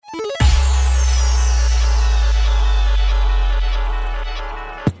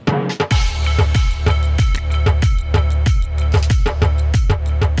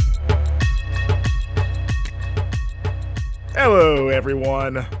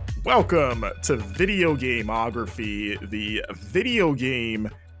everyone. Welcome to Video Gameography, the video game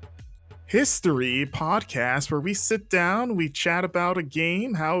history podcast where we sit down, we chat about a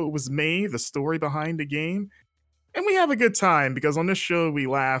game, how it was made, the story behind the game, and we have a good time because on this show we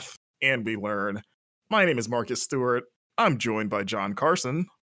laugh and we learn. My name is Marcus Stewart. I'm joined by John Carson.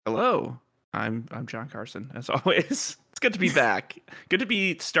 Hello, I'm John Carson, as always. It's good to be back. Good to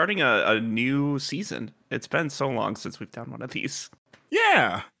be starting a new season. It's been so long since we've done one of these.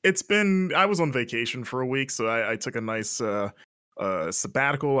 Yeah, I was on vacation for a week, so I took a nice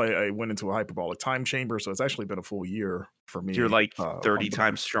sabbatical. I went into a hyperbolic time chamber, so it's actually been a full year for me. You're like 30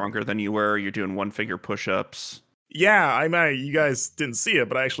 times stronger than you were. You're doing one-finger push-ups. Yeah, you guys didn't see it,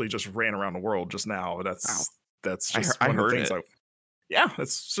 but I actually just ran around the world just now. That's just one of the things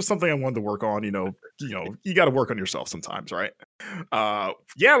it's just something I wanted to work on. You got to work on yourself sometimes, right?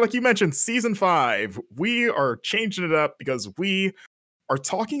 Like you mentioned, season 5, we are changing it up because we are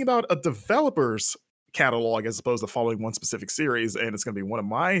talking about a developer's catalog as opposed to following one specific series, and it's going to be one of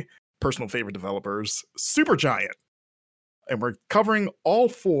my personal favorite developers, Supergiant, and we're covering all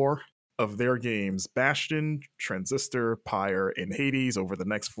 4 of their games: Bastion, Transistor, Pyre, and Hades over the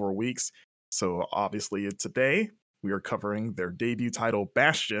next 4 weeks. So obviously today we are covering their debut title,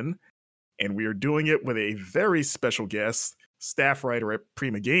 Bastion, and we are doing it with a very special guest, staff writer at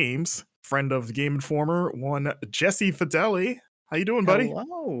Prima Games, friend of Game Informer, one Jesse Fideli. How you doing, buddy?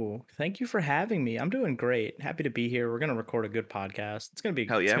 Hello. Thank you for having me. I'm doing great. Happy to be here. We're going to record a good podcast. It's going to be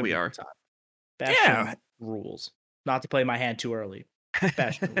Hell yeah, we are. Time. Bastion rules. Not to play my hand too early.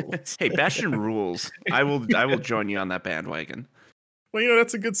 Bastion rules. Hey, Bastion rules. I will join you on that bandwagon. Well,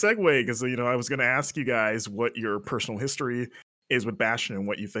 that's a good segue because, I was going to ask you guys what your personal history is with Bastion and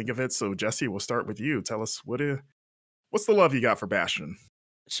what you think of it. So, Jesse, we'll start with you. Tell us what's the love you got for Bastion?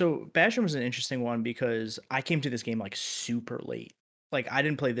 So, Bastion was an interesting one because I came to this game like super late. Like, I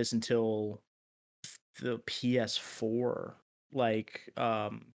didn't play this until the PS4.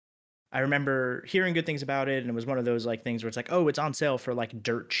 I remember hearing good things about it, and it was one of those like things where it's like, oh, it's on sale for like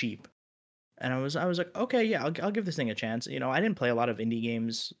dirt cheap. And I was like, okay, yeah, I'll give this thing a chance. I didn't play a lot of indie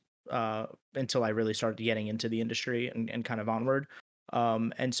games until I really started getting into the industry and kind of onward.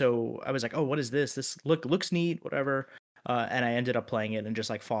 And so I was like, oh, what is this? This looks neat, whatever. And I ended up playing it and just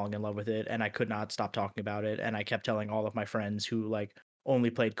like falling in love with it. And I could not stop talking about it. And I kept telling all of my friends who like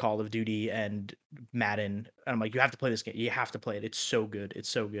only played Call of Duty and Madden. And I'm like, you have to play this game. You have to play it. It's so good. It's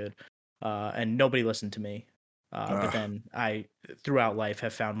so good. And nobody listened to me. But then I, throughout life,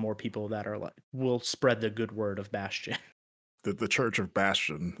 have found more people that are like will spread the good word of Bastion. The Church of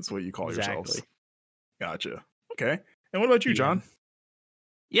Bastion is what you call Exactly. yourselves. Gotcha. Okay. And what about you, John?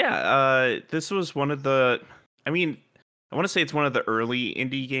 Yeah, this was one of the. I mean, I want to say it's one of the early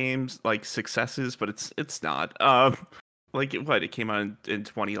indie games like successes, but it's not. It came out in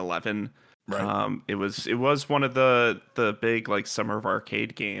 2011. Right. It was one of the big like Summer of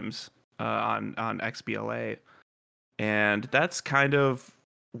Arcade games on XBLA. And that's kind of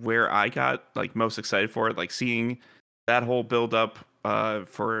where I got like most excited for it, like seeing that whole build up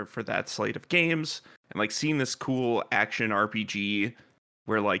for that slate of games, and like seeing this cool action RPG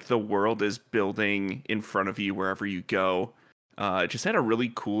where like the world is building in front of you wherever you go. It just had a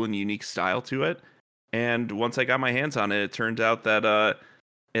really cool and unique style to it. And once I got my hands on it, it turned out that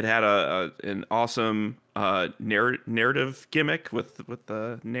it had an awesome narrative gimmick with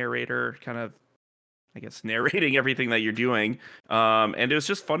the narrator kind of, I guess, narrating everything that you're doing. And it was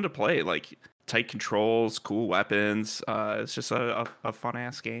just fun to play, like tight controls, cool weapons. It's just a fun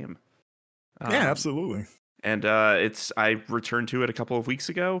ass game. Yeah, absolutely. And I returned to it a couple of weeks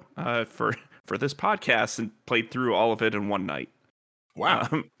ago for this podcast and played through all of it in one night. Wow.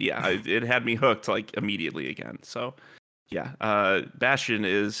 It had me hooked like immediately again. So yeah, Bastion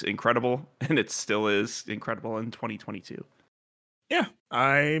is incredible, and it still is incredible in 2022. Yeah,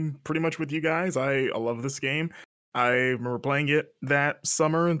 I'm pretty much with you guys. I love this game. I remember playing it that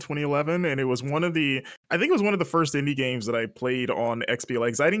summer in 2011, and it was one of the first indie games that I played on XBLA,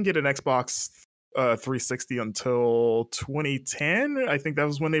 because I didn't get an Xbox 360 until 2010. I think that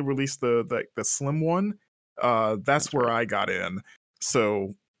was when they released the slim one. That's where I got in.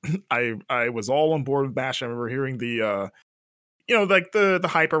 So I was all on board with Bash. I remember hearing the the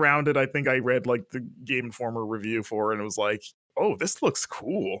hype around it. I think I read like the Game Informer review for it, and it was like, oh, this looks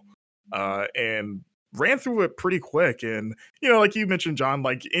cool. And ran through it pretty quick. And, like you mentioned, John,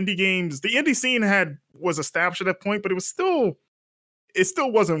 like indie games, the indie scene was established at that point, but it still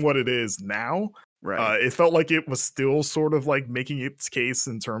wasn't what it is now. Right. It felt like it was still sort of like making its case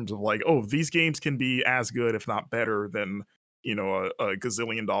in terms of like, oh, these games can be as good, if not better, than, a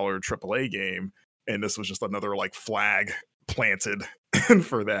gazillion dollar AAA game. And this was just another like flag planted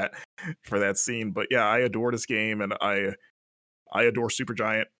for that scene. But yeah, I adore this game, and I adore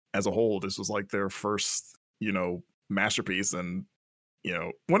Supergiant as a whole. This was like their first, masterpiece, and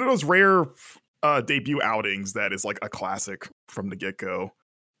one of those rare debut outings that is like a classic from the get-go,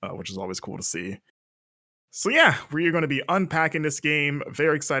 which is always cool to see. So yeah, we're going to be unpacking this game.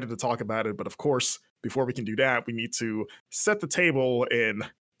 Very excited to talk about it, but of course, before we can do that, we need to set the table and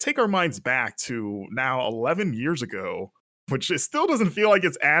take our minds back to now 11 years ago, which it still doesn't feel like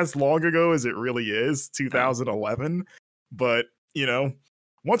it's as long ago as it really is, 2011. But,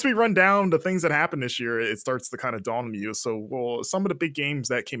 once we run down the things that happened this year, it starts to kind of dawn on you. So, some of the big games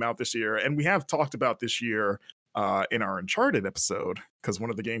that came out this year, and we have talked about this year in our Uncharted episode, because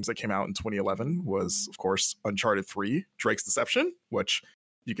one of the games that came out in 2011 was, of course, Uncharted 3, Drake's Deception, which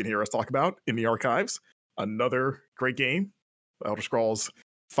you can hear us talk about in the archives. Another great game, Elder Scrolls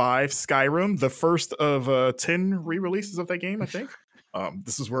 5 Skyrim, the first of 10 re-releases of that game, I think.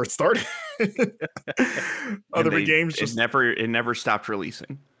 This is where it started. Other big games just it never stopped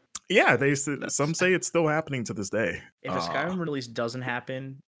releasing. Yeah, some say it's still happening to this day. If a Skyrim release doesn't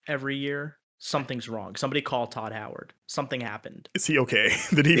happen every year, something's wrong. Somebody call Todd Howard. Something happened. Is he okay?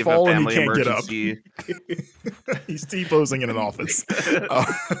 Did he fall and he can't get up? He's T-posing in an office.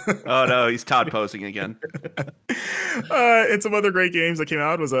 Oh no, he's Todd posing again. And some other great games that came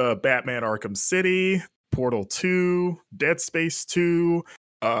out was Batman Arkham City, Portal 2, Dead Space 2,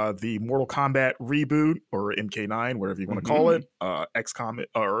 the Mortal Kombat reboot, or MK9, whatever you want to call it, XCOM,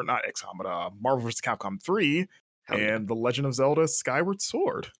 or not XCOM, but Marvel vs. Capcom 3, and The Legend of Zelda Skyward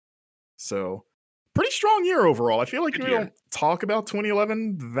Sword. So, pretty strong year overall. I feel like we don't talk about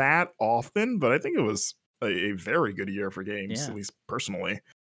 2011 that often, but I think it was a very good year for games, at least personally.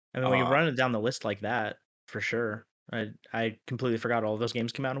 I mean, when you run it down the list like that, for sure. I completely forgot all of those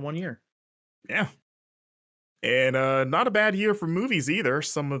games came out in 1 year. Yeah. And not a bad year for movies either.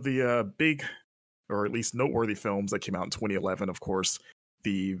 Some of the big, or at least noteworthy films that came out in 2011, of course,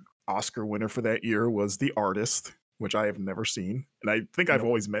 the Oscar winner for that year was The Artist, which I have never seen. And I think I've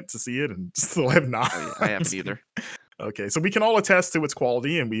always meant to see it and still have not. I haven't either. Okay, so we can all attest to its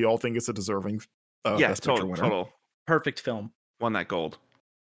quality, and we all think it's a deserving Best Picture winner. Total. Perfect film. Won that gold.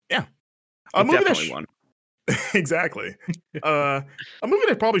 Yeah. A movie definitely won. Exactly. A movie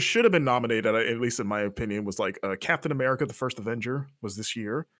that probably should have been nominated, at least in my opinion, was like Captain America: The First Avenger was this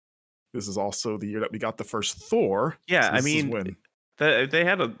year. This is also the year that we got the first Thor. Yeah, so I mean, they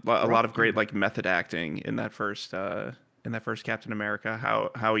had a lot of great like method acting in that first Captain America.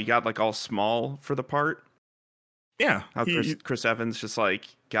 How he got like all small for the part. Yeah, how Chris Evans just like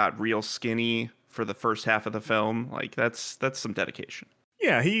got real skinny for the first half of the film. Like that's some dedication.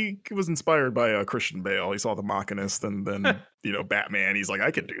 Yeah, he was inspired by Christian Bale. He saw The Machinist, and then Batman. He's like,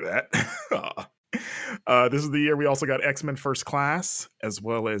 I can do that. This is the year we also got X-Men First Class, as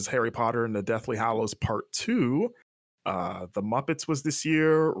well as Harry Potter and the Deathly Hallows Part 2. The Muppets was this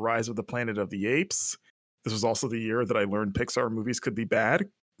year. Rise of the Planet of the Apes. This was also the year that I learned Pixar movies could be bad,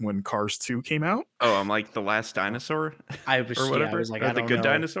 when Cars 2 came out. Oh, I'm like The Last Dinosaur? I was, or whatever. Yeah, I was like, or The Good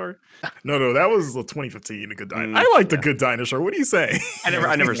Dinosaur? No, that was 2015, The Good Dinosaur. I like The Good Dinosaur. What do you say? I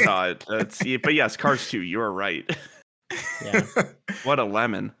never saw it. But yes, Cars 2, you are right. Yeah. What a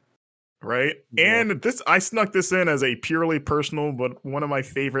lemon. Right? Yeah. And I snuck this in as a purely personal, but one of my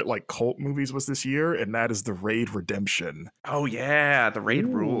favorite like cult movies was this year, and that is The Raid Redemption. Oh yeah, The Raid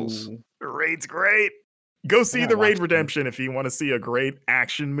rules. The Raid's great. Go see The Raid Redemption if you want to see a great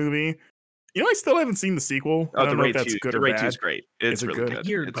action movie. I still haven't seen the sequel. Oh, I don't know if that's good or bad. The Raid 2 is great. It's really good. I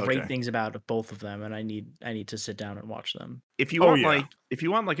hear great things about both of them, and I need to sit down and watch them. If you want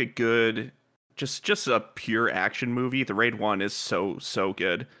like a good, just a pure action movie, The Raid 1 is so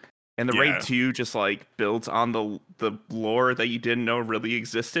good. And The Raid 2 just like builds on the lore that you didn't know really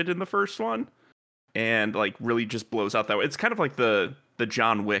existed in the first one, and like really just blows out that way. It's kind of like the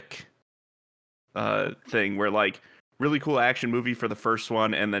John Wick thing, where like really cool action movie for the first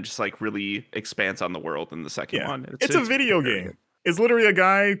one, and then just like really expands on the world in the second one. It's a video game. It's literally a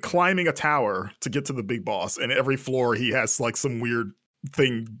guy climbing a tower to get to the big boss, and every floor he has like some weird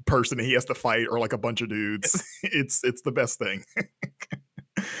person he has to fight, or like a bunch of dudes. It's the best thing.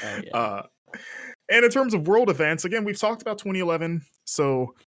 And in terms of world events, again, we've talked about 2011,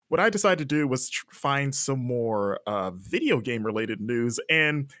 so what I decided to do was find some more video game related news,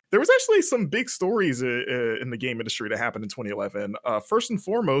 and there was actually some big stories in the game industry that happened in 2011. First and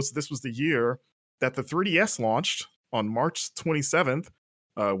foremost, this was the year that the 3DS launched on March 27th,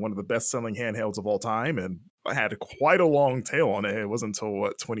 one of the best-selling handhelds of all time, and had quite a long tail on it. It wasn't until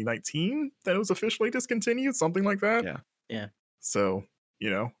 2019 that it was officially discontinued, something like that. Yeah. So,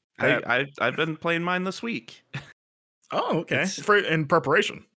 I've been playing mine this week. Oh, okay. In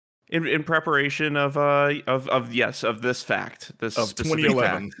preparation. In preparation of this fact, this of specific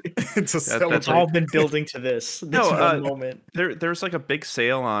 2011 fact. to celebrate. It's all been building to this one moment. There's like a big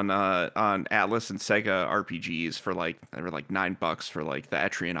sale on Atlas and Sega RPGs for like they were like $9 for like the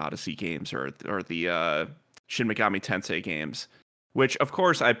Etrian Odyssey games or the Shin Megami Tensei games, which of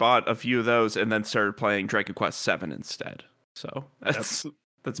course I bought a few of those and then started playing Dragon Quest VII instead. So that's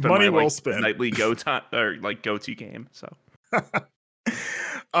been money my well spent. Nightly go-to game. So.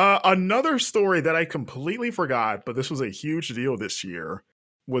 Another story that I completely forgot, but this was a huge deal this year,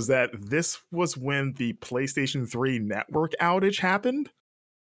 was that this was when the PlayStation 3 network outage happened,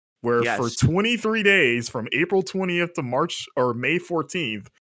 where for 23 days from April 20th to May 14th,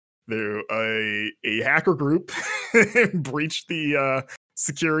 a hacker group breached the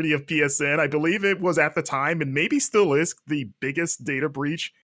security of PSN. I believe it was at the time, and maybe still is, the biggest data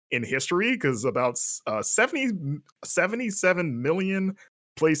breach in history, because about 77 million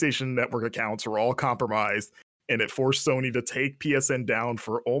PlayStation Network accounts were all compromised, and it forced Sony to take PSN down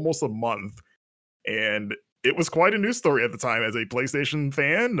for almost a month. And it was quite a news story at the time as a PlayStation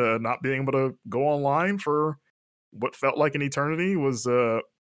fan. Not being able to go online for what felt like an eternity was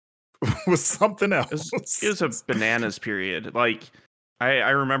something else. It was a bananas period. Like I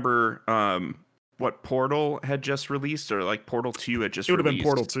remember what Portal had just released, or like Portal 2 had just released. It would have been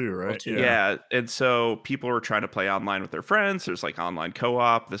Portal 2, right? Yeah. And so people were trying to play online with their friends. There's like online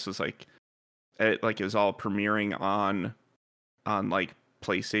co-op. This was like it was all premiering on like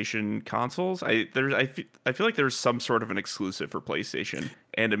PlayStation consoles. I feel like there's some sort of an exclusive for PlayStation,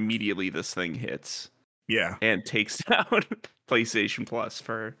 and immediately this thing hits. Yeah. And takes down PlayStation Plus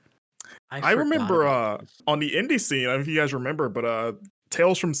for I remember on the indie scene, I don't know if you guys remember, but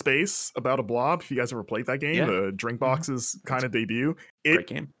Tales from Space, about a blob. If you guys ever played that game, the Drinkbox's kind of debut. Great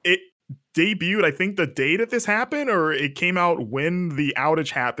game. It debuted, I think, the day that this happened, or it came out when the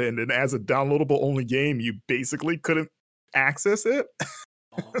outage happened, and as a downloadable only game, you basically couldn't access it.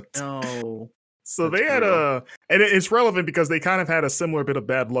 Oh, no. So that's they had and it's relevant because they kind of had a similar bit of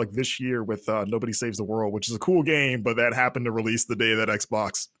bad luck this year with Nobody Saves the World, which is a cool game, but that happened to release the day that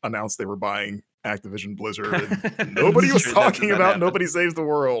Xbox announced they were buying Activision Blizzard, and nobody was talking about Nobody Saves the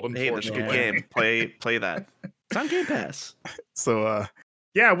World. Unfortunately, hey, that's a good game. Play that. It's on Game Pass. So,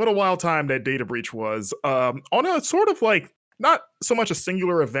 yeah, what a wild time that data breach was. On a sort of like not so much a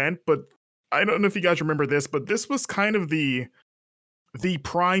singular event, but I don't know if you guys remember this, but this was kind of the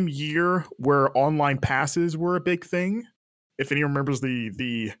prime year where online passes were a big thing. If anyone remembers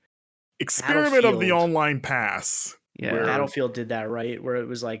the experiment of the online pass. Yeah, Battlefield did that, right? Where it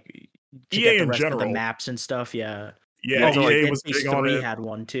was like EA in general, the maps and stuff. Yeah, EA was big on it. Had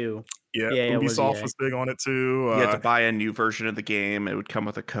one too. Yeah, Ubisoft was big on it too. You had to buy a new version of the game. It would come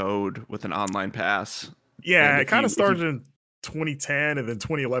with a code with an online pass. Yeah, it kind of started in 2010, and then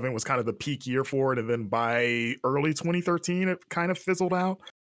 2011 was kind of the peak year for it, and then by early 2013 it kind of fizzled out,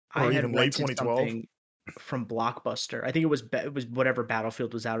 or even late 2012. From Blockbuster, I think it was whatever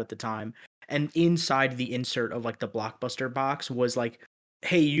Battlefield was out at the time, and inside the insert of like the Blockbuster box was like,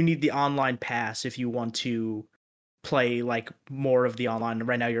 hey, you need the online pass if you want to play like more of the online.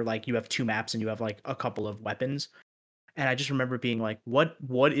 Right now you're like, you have 2 maps and you have like a couple of weapons, and I just remember being like, what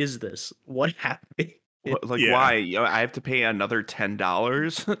is this? What happened? Why? I have to pay another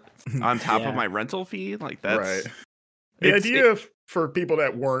 $10 on top of my rental fee? Like, that's right. The idea for people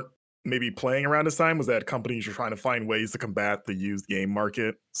that weren't maybe playing around this time was that companies were trying to find ways to combat the used game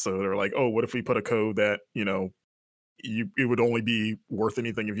market. So they're like, oh, what if we put a code that, it would only be worth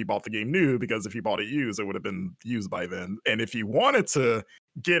anything if you bought the game new, because if you bought it used, it would have been used by then. And if you wanted to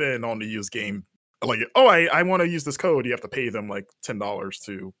get in on the used game, like, oh, I want to use this code, you have to pay them like $10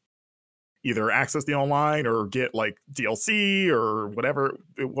 to either access the online or get like DLC or whatever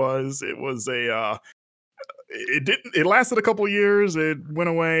it was. It was it lasted a couple of years. It went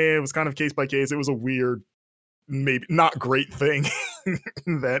away. It was kind of case by case. It was a weird, maybe not great thing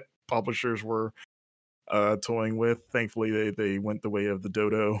that publishers were toying with. Thankfully, they went the way of the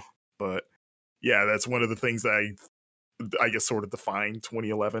dodo. But yeah, that's one of the things that I guess sort of defined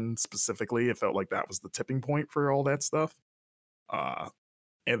 2011 specifically. It felt like that was the tipping point for all that stuff.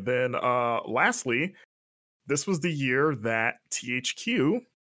 And then lastly, this was the year that THQ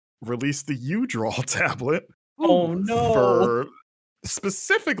released the U-Draw tablet. Oh no.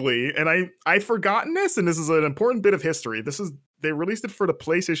 Specifically, and I've forgotten this, and this is an important bit of history. They released it for the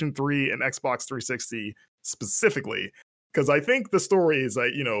PlayStation 3 and Xbox 360 specifically, because I think the story is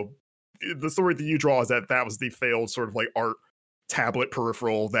that, the story of the U-Draw is that was the failed sort of like art tablet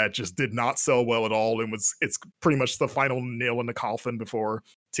peripheral that just did not sell well at all, and it's pretty much the final nail in the coffin before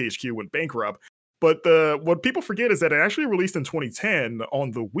THQ went bankrupt. But what people forget is that it actually released in 2010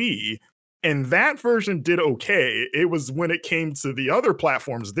 on the Wii, and that version did okay. It was when it came to the other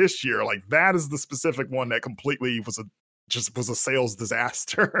platforms this year, like that is the specific one that completely was a sales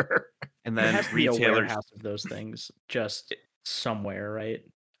disaster. And There then has to be a retailers warehouse of those things just somewhere, right?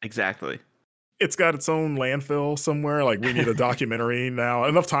 exactly. It's got its own landfill somewhere. Like we need a documentary now.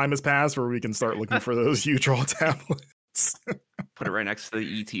 Enough time has passed where we can start looking for those U-Draw tablets. Put it right next to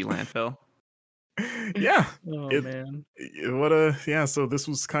the ET landfill. Yeah. Oh man. So this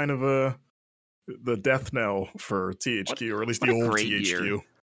was kind of the death knell for THQ, or at least the old THQ. Year.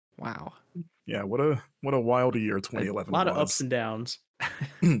 Wow. Yeah, what a wild year 2011 A lot was. of ups and downs.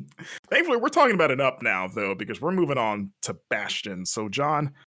 Thankfully, we're talking about an up now, though, because we're moving on to Bastion. So,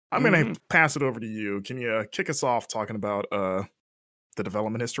 John, I'm going to pass it over to you. Can you kick us off talking about the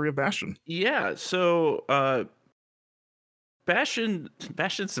development history of Bastion? Yeah, so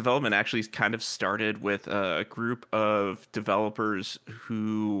Bastion's development actually kind of started with a group of developers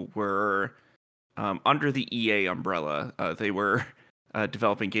who were under the EA umbrella. They were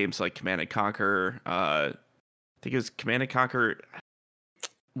developing games like Command & Conquer. I think it was Command & Conquer.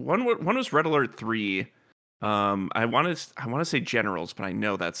 One was Red Alert 3. I want to say Generals, but I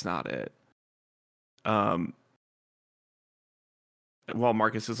know that's not it. While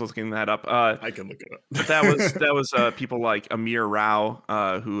Marcus is looking that up, I can look it up. But that was people like Amir Rao,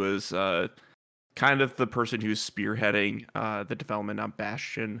 who is kind of the person who's spearheading the development on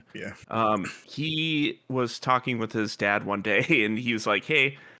Bastion. Yeah. He was talking with his dad one day, and he was like,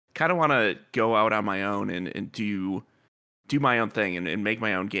 "Hey, kind of want to go out on my own and do my own thing and make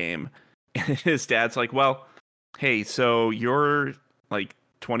my own game." And his dad's like, "Well, hey, so you're like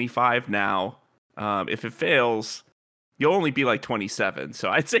 25 now. If it fails, you'll only be like 27. So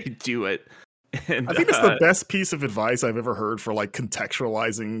I'd say do it." And, I think it's the best piece of advice I've ever heard for like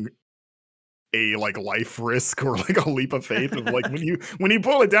contextualizing a like life risk or like a leap of faith. Of like when you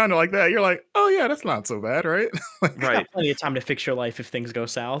boil it down to like that, you're like, oh yeah, that's not so bad, right? Like, right. Plenty of time to fix your life if things go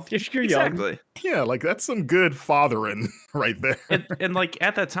south. You're Exactly. young. Yeah, like that's some good fathering right there. And like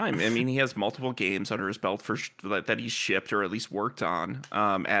at that time, I mean, he has multiple games under his belt that he's shipped or at least worked on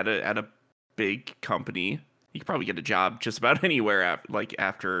at a big company. You could probably get a job just about anywhere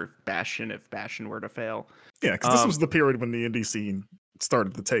after Bastion, if Bastion were to fail. Yeah, because this was the period when the indie scene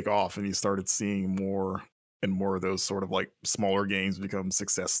started to take off, and you started seeing more and more of those sort of like smaller games become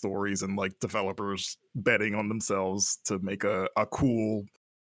success stories, and like developers betting on themselves to make a cool,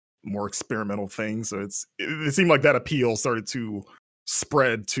 more experimental thing. So it seemed like that appeal started to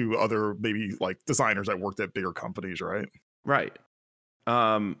spread to other maybe like designers that worked at bigger companies, right? Right.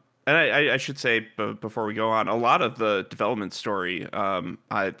 And I should say before we go on, a lot of the development story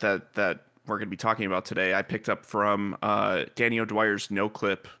that we're going to be talking about today, I picked up from Danny O'Dwyer's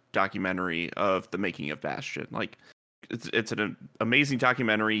NoClip documentary of the making of Bastion. Like, it's an amazing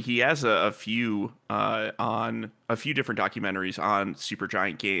documentary. He has a few different documentaries on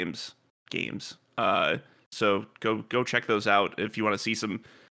Supergiant games. So go check those out if you want to see some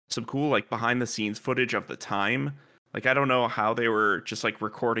cool like behind the scenes footage of the time. Like, I don't know how they were just like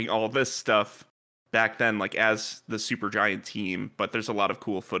recording all this stuff back then, like as the Supergiant team, but there's a lot of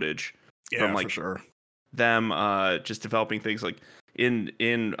cool footage from like for sure. them just developing things like in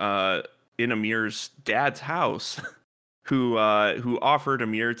Amir's dad's house, who offered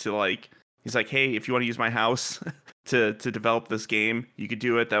Amir to like, he's like, "Hey, if you want to use my house to develop this game, you could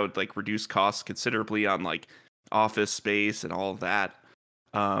do it. That would like reduce costs considerably on like office space and all of that."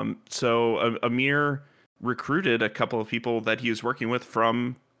 So Amir recruited a couple of people that he was working with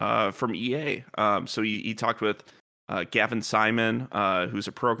from EA. So he talked with Gavin Simon, who's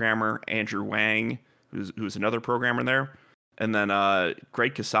a programmer, Andrew Wang, who's another programmer there, and then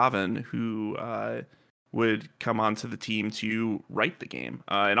Greg Kasavin, who would come onto the team to write the game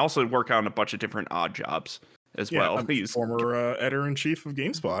and also work on a bunch of different odd jobs as well. He's former editor-in-chief of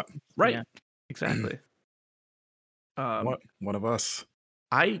GameSpot. Right. Yeah. Exactly. One of us.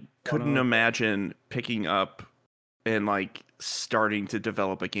 I couldn't imagine picking up and like starting to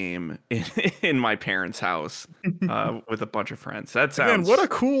develop a game in my parents' house with a bunch of friends. That sounds. Man, what a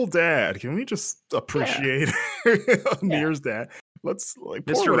cool dad! Can we just appreciate Amir's dad? Let's like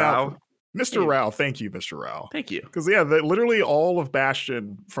Mr. Rao. Mr. Rao, thank you, Mr. Rao. Thank you. Because literally all of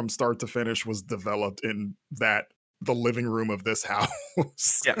Bastion from start to finish was developed in the living room of this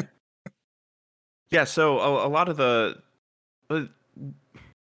house. Yeah. Yeah. So a lot of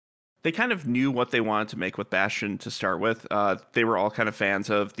they kind of knew what they wanted to make with Bastion to start with. They were all kind of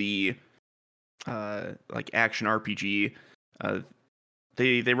fans of the like action RPG.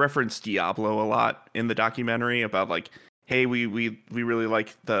 They reference Diablo a lot in the documentary about like, hey, we really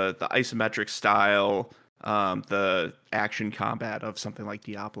like the isometric style, the action combat of something like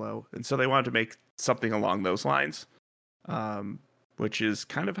Diablo, and so they wanted to make something along those lines, which is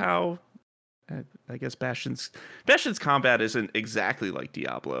kind of how I guess Bastion's combat isn't exactly like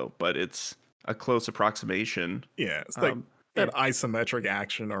Diablo, but it's a close approximation. Yeah, it's like that isometric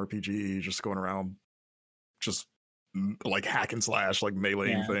action RPG, just going around, just like hack and slash, like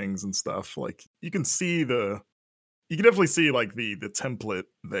meleeing things and stuff. Like you can definitely see like the template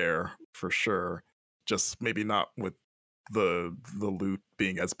there for sure. Just maybe not with the loot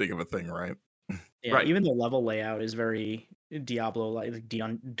being as big of a thing, right? Yeah, right. Even the level layout is very Diablo like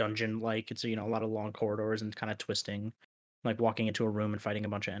dungeon like. It's a lot of long corridors and kind of twisting, like walking into a room and fighting a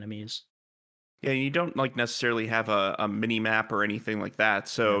bunch of enemies. Yeah, you don't like necessarily have a mini map or anything like that,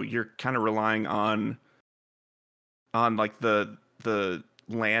 so you're kind of relying on like the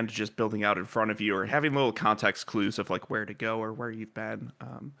land just building out in front of you, or having little context clues of like where to go or where you've been.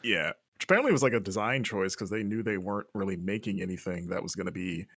 Yeah, which apparently was like a design choice because they knew they weren't really making anything that was going to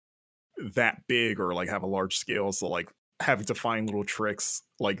be that big or like have a large scale. So like having to find little tricks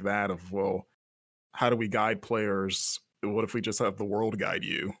like that of, well, how do we guide players? What if we just have the world guide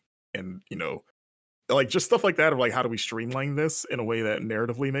you? And like just stuff like that of like, how do we streamline this in a way that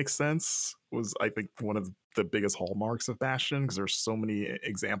narratively makes sense was, I think, one of the biggest hallmarks of Bastion, because there's so many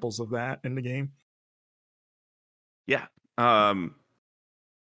examples of that in the game. Yeah.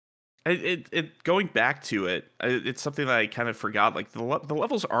 It going back to it, it's something that I kind of forgot. Like the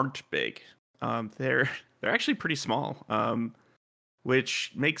levels aren't big. They're actually pretty small.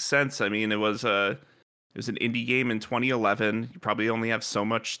 Which makes sense. I mean, it was an indie game in 2011. You probably only have so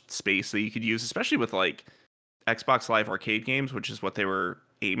much space that you could use, especially with like Xbox Live Arcade games, which is what they were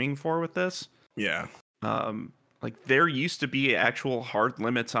aiming for with this. Yeah. Like there used to be actual hard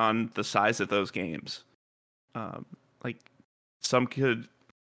limits on the size of those games. Like some could.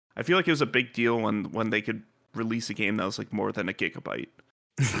 I feel like it was a big deal when they could release a game that was like more than a gigabyte.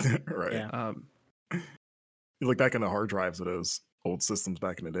 Right. Yeah. You look back in the hard drives of those old systems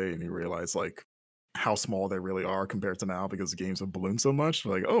back in the day, and you realize like how small they really are compared to now, because the games have ballooned so much.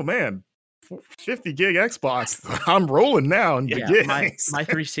 Like, oh man, 50 gig Xbox, I'm rolling now. And yeah, my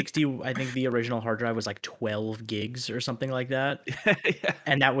 360, I think the original hard drive was like 12 gigs or something like that. Yeah.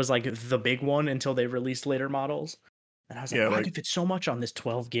 And that was like the big one until they released later models. And I was like, why do you fit so much on this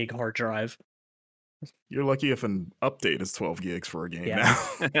 12 gig hard drive? You're lucky if an update is 12 gigs for a game now.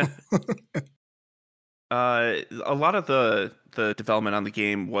 A lot of the development on the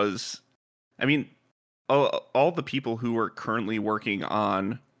game was, I mean, all the people who were currently working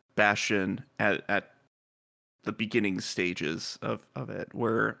on Bastion at the beginning stages of it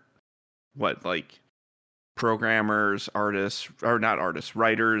were like programmers, artists, or not artists,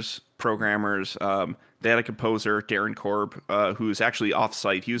 writers, programmers. They had a composer, Darren Korb, who's actually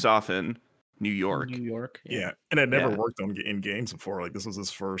off-site. He was off in New York. Yeah. And had never worked in games before. Like this was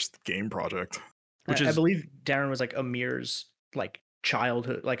his first game project. I believe Darren was like Amir's like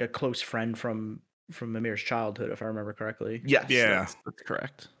childhood, like a close friend from Amir's childhood, if I remember correctly. Yes, yeah, that's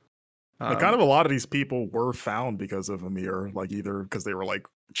correct. Like kind of a lot of these people were found because of Amir, like either because they were like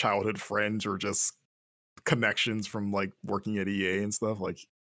childhood friends or just connections from like working at EA and stuff. Like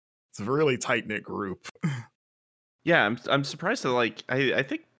it's a really tight knit group. Yeah, I'm surprised that like I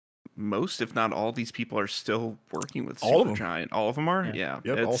think most, if not all, these people are still working with Supergiant. All of them are. Yeah.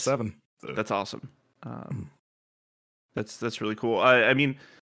 Yep, all 7. That's awesome. That's really cool. I mean,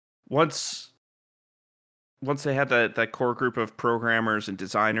 once they had that core group of programmers and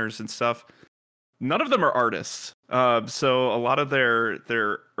designers and stuff, none of them are artists. So a lot of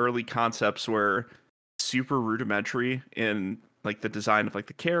their early concepts were super rudimentary in like the design of like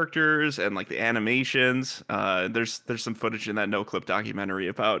the characters and like the animations. There's some footage in that NoClip documentary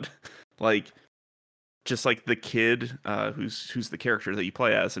about like just like the kid who's the character that you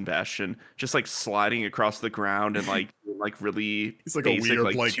play as in Bastion, just like sliding across the ground and like really it's like basic, a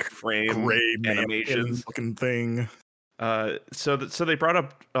weird like frame gray animations looking thing. So they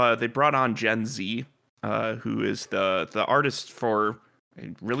brought on Gen Z, who is the artist for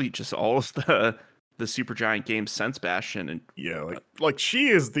really just all of the Supergiant games since Bastion. And yeah, like she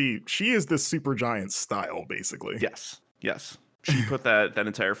is the Supergiant style basically. Yes, she put that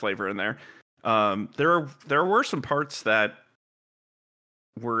entire flavor in there. There were some parts that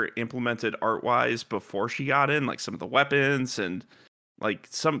were implemented art-wise before she got in, like some of the weapons and like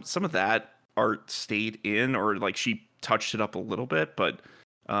some of that art stayed in, or like she touched it up a little bit, but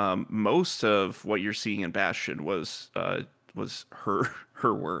most of what you're seeing in Bastion was her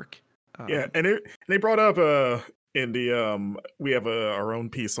work. Yeah, and they brought up In the we have our own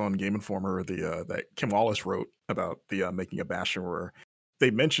piece on Game Informer, that Kim Wallace wrote about the making of Bastion, where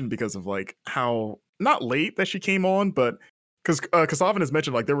they mentioned because of like how not late that she came on, but because Kasavin has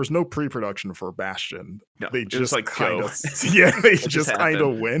mentioned like there was no pre-production for Bastion. No, They it was just like kind go. of yeah, they It just just kind of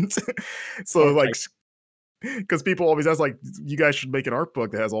happened. went. So Or, like because people always ask like you guys should make an art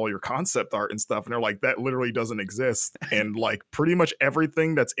book that has all your concept art and stuff, and they're like that literally doesn't exist. And like pretty much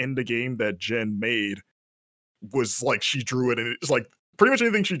everything that's in the game that Jen made was like she drew it, and it's like pretty much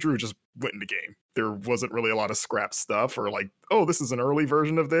anything she drew just went in the game. There wasn't really a lot of scrap stuff or like, oh, this is an early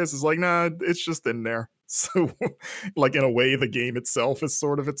version of this. It's like, nah, it's just in there. So like in a way, the game itself is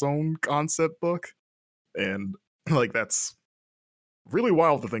sort of its own concept book. And like that's really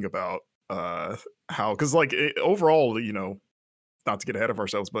wild to think about how because like overall, not to get ahead of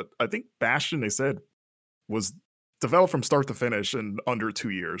ourselves, but I think Bastion, they said, was developed from start to finish in under 2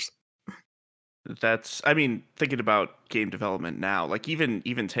 years. That's, I mean, thinking about game development now, like even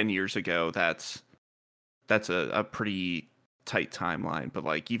 10 years ago, that's a pretty tight timeline. But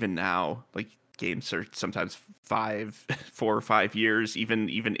like even now, like games are sometimes 4 or 5 years, even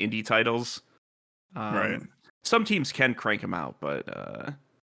indie titles. Right. Some teams can crank them out, but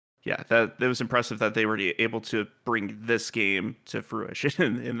yeah, that was impressive that they were able to bring this game to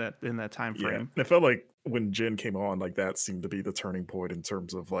fruition in that time frame. Yeah, it felt like when Jin came on, like that seemed to be the turning point in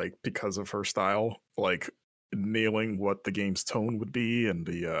terms of like because of her style, like nailing what the game's tone would be and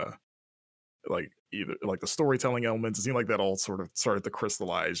the like either like the storytelling elements. It seemed like that all sort of started to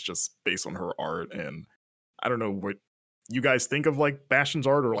crystallize just based on her art. And I don't know what you guys think of like Bastion's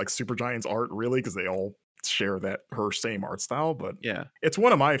art or like Supergiant's art, really, because they all share that her same art style. But Yeah, it's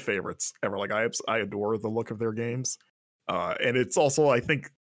one of my favorites ever. Like I adore the look of their games, and it's also I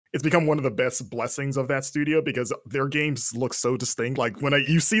think it's become one of the best blessings of that studio because their games look so distinct. Like when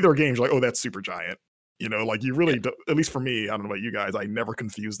you see their games, you're like, oh, that's Supergiant. Like you really, at least for me, I don't know about you guys, I never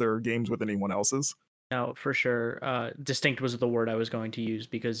confuse their games with anyone else's. No, for sure. Distinct was the word I was going to use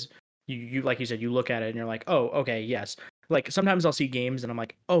because you like you said, you look at it and you're like, oh, okay, yes. Like sometimes I'll see games and I'm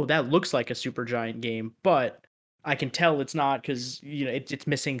like, oh, that looks like a Supergiant game, but I can tell it's not because it's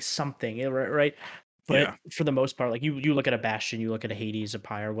missing something, right? But Yeah. for the most part, like you look at a Bastion, you look at a Hades, a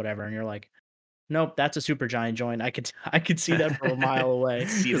Pyre, whatever, and you're like, nope, that's a Supergiant joint. I could see that from a mile away.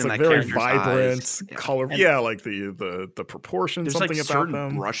 It's like very vibrant, color. Yeah, like the proportion, there's something like about certain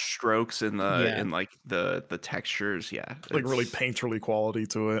them. brush strokes in like the textures. Yeah, like really painterly quality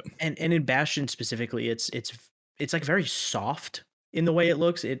to it. And in Bastion specifically, it's like very soft in the way it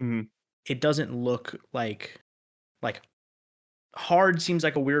looks. It doesn't look like hard seems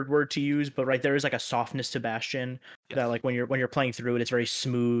like a weird word to use, but right there is like a softness to Bastion that like when you're playing through it, it's very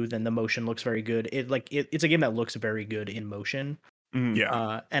smooth and the motion looks very good. It's a game that looks very good in motion.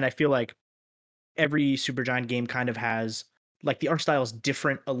 Yeah. And I feel like every Supergiant game kind of has like the art style is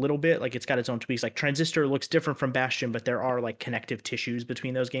different a little bit. Like it's got its own tweaks. Like Transistor looks different from Bastion, but there are like connective tissues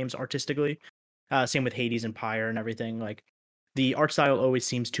between those games artistically. Same with Hades and Pyre and everything. Like the art style always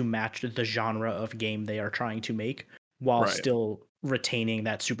seems to match the genre of game they are trying to make while still retaining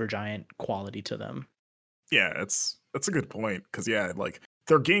that Supergiant quality to them. Yeah, that's a good point because like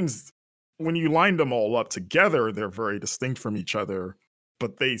their games, when you line them all up together, they're very distinct from each other,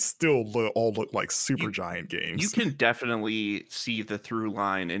 but they still all look like Supergiant games. You can definitely see the through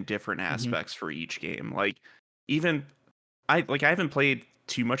line in different aspects for each game. Like even I haven't played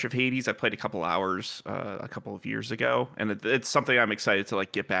too much of Hades. I played a couple hours a couple of years ago, and it's something I'm excited to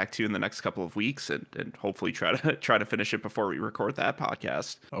like get back to in the next couple of weeks, and hopefully try to finish it before we record that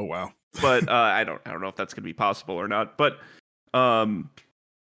podcast. Oh wow! But I don't know if that's gonna be possible or not. But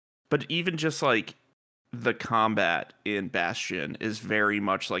even just like the combat in Bastion is very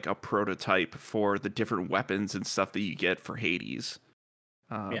much like a prototype for the different weapons and stuff that you get for Hades.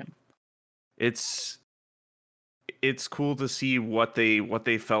 It's cool to see what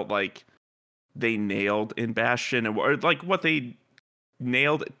they felt like they nailed in Bastion, or like what they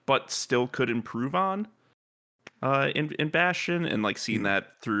nailed but still could improve on in Bastion, and like seeing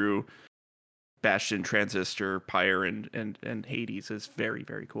that through Bastion, Transistor, Pyre, and Hades is very,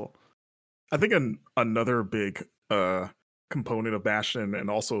 very cool. I think another big component of Bastion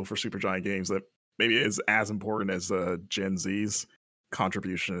and also for Supergiant games that maybe is as important as Gen Z's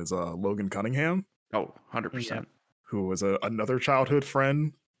contribution is Logan Cunningham. Oh, 100%. Who was another childhood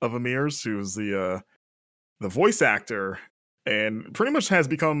friend of Amir's, who was the voice actor and pretty much has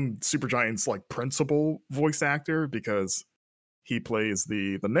become Supergiant's like principal voice actor because he plays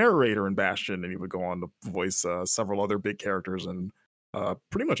the narrator in Bastion, and he would go on to voice several other big characters in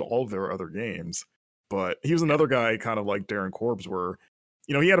pretty much all of their other games. But he was another guy, kind of like Darren Corbs, where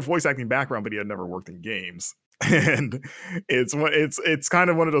he had a voice acting background, but he had never worked in games. And it's kind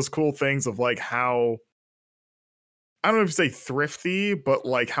of one of those cool things of like how, I don't know if you say thrifty, but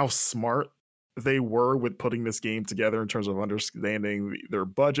like how smart they were with putting this game together in terms of understanding their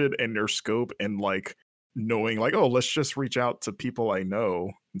budget and their scope, and like knowing like, oh, let's just reach out to people I know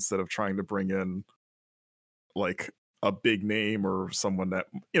instead of trying to bring in like a big name or someone that,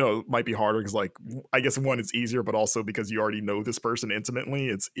 might be harder because like, I guess one, it's easier, but also because you already know this person intimately,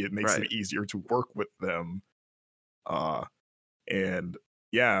 it makes Right. it easier to work with them. uh and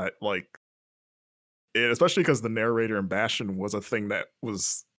yeah, like especially because the narrator in Bastion was a thing that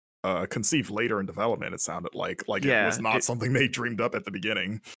was conceived later in development. It sounded like it was Yeah. not something they dreamed up at the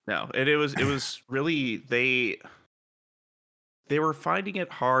beginning. No, and it was really they were finding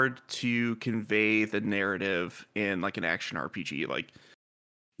it hard to convey the narrative in like an action RPG. Like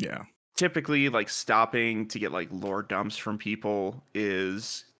Yeah, typically like stopping to get like lore dumps from people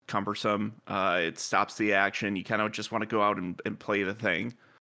is cumbersome. It stops the action. You kind of just want to go out and play the thing.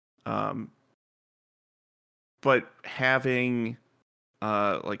 But having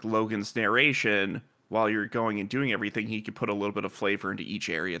like Logan's narration while you're going and doing everything, he could put a little bit of flavor into each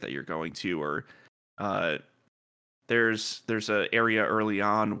area that you're going to. Or there's a area early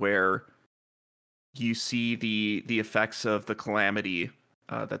on where you see the effects of the calamity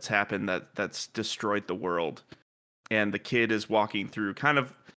that's happened, that's destroyed the world, and the kid is walking through kind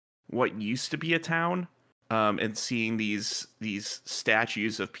of what used to be a town, and seeing these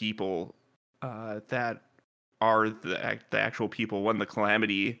statues of people that are the actual people when the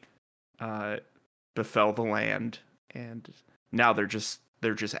calamity befell the land, and now they're just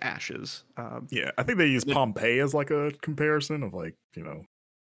ashes. yeah. I think they use Pompeii as like a comparison of like,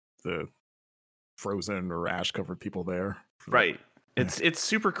 the frozen or ash covered people there. Right. It's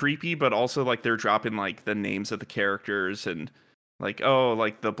super creepy, but also like they're dropping like the names of the characters, and like, oh,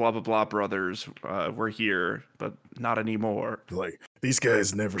 like the blah blah blah brothers were here, but not anymore. Like, these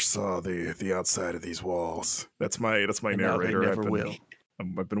guys never saw the outside of these walls. That's my And narrator. now they never will.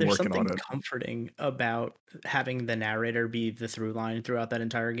 I've been There's working on something it. comforting about having the narrator be the through line throughout that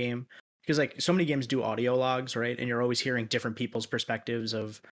entire game, because like so many games do audio logs, right? And you're always hearing different people's perspectives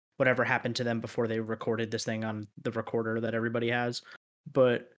of whatever happened to them before they recorded this thing on the recorder that everybody has.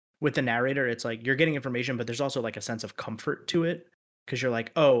 But with the narrator, it's like you're getting information, but there's also like a sense of comfort to it, because you're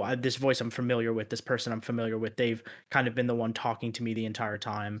like, oh, this voice I'm familiar with, this person I'm familiar with, they've kind of been the one talking to me the entire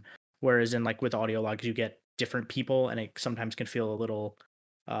time. Whereas in like with audio logs, you get different people, and it sometimes can feel a little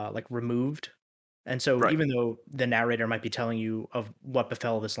like removed. And so Right. even though the narrator might be telling you of what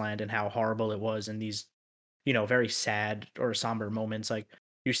befell this land and how horrible it was and these, very sad or somber moments, like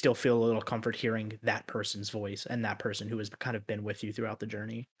you still feel a little comfort hearing that person's voice and that person who has kind of been with you throughout the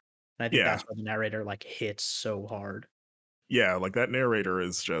journey. And I think Yeah, that's where the narrator like hits so hard. yeah. Like that narrator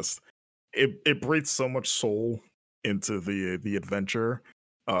is just, it breathes so much soul into the adventure.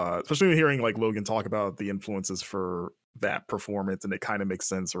 Especially hearing like Logan talk about the influences for that performance, and it kind of makes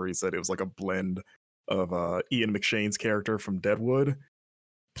sense where he said it was like a blend of Ian McShane's character from Deadwood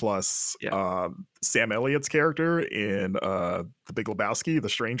plus Yeah. Sam Elliott's character in The Big Lebowski, The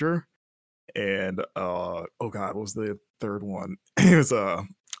Stranger, and oh god, what was the third one? It was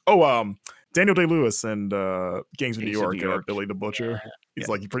Daniel Day-Lewis and Gangs of New Gangs of New York, York. Billy the Butcher. He's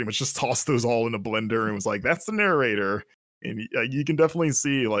Yeah. like, he pretty much just tossed those all in a blender and was like, that's the narrator. And you can definitely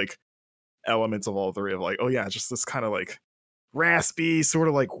see like elements of all three of like, oh yeah, just this kind of like raspy sort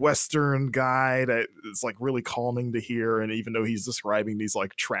of like Western guy that is like really calming to hear. And even though he's describing these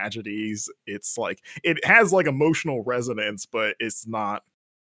like tragedies, it's like it has like emotional resonance, but it's not,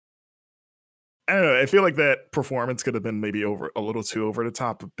 I don't know. I feel like that performance could have been maybe over a little too over the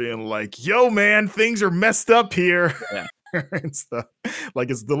top of being like, yo, man, things are messed up here. Yeah. And stuff.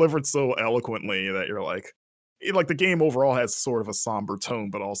 Like it's delivered so eloquently that you're like, like the game overall has sort of a somber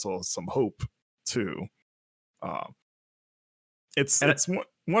tone, but also some hope too. It's And it's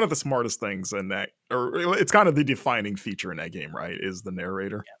one of the smartest things in that, or it's kind of the defining feature in that game, right? Is the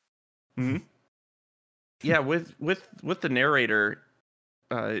narrator. Yeah, with the narrator,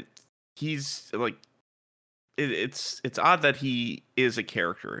 he's like, it's odd that he is a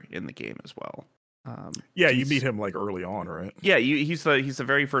character in the game as well. Yeah, you meet him like early on, right? Yeah, he's the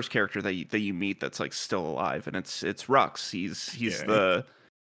very first character that you meet that's like still alive, and it's Rux. He's Yeah.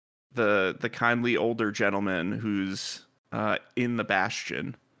 the kindly older gentleman who's in the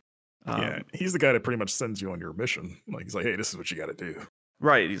Bastion. Yeah, he's the guy that pretty much sends you on your mission. Like he's like, hey, this is what you got to do.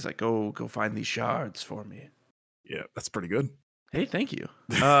 Right. He's like, go find these shards for me. Yeah, that's pretty good. Hey, thank you.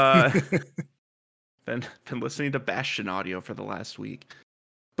 Been listening to Bastion audio for the last week,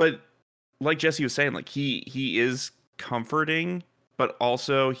 but like Jesse was saying, like he is comforting, but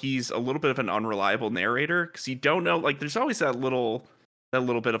also he's a little bit of an unreliable narrator because you don't know. Like, there's always that little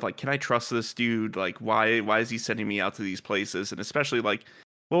bit of like, can I trust this dude? Like, why is he sending me out to these places? And especially like,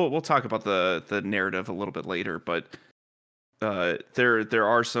 we'll talk about the narrative a little bit later, but there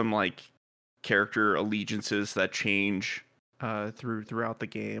are some like character allegiances that change throughout the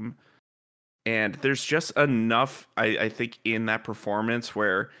game, and there's just enough I think in that performance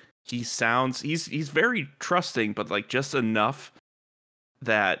where he's very trusting, but like just enough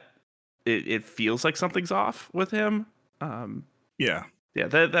that it feels like something's off with him. Yeah,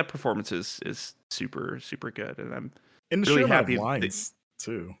 that performance is super good, and I'm and the really sheer happy amount of lines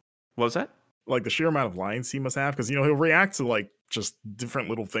too. What was that? Like the sheer amount of lines he must have, because he'll react to like just different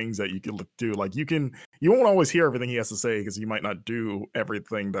little things that you can do. Like you won't always hear everything he has to say because you might not do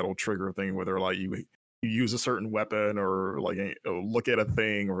everything that'll trigger a thing, whether like you use a certain weapon or like look at a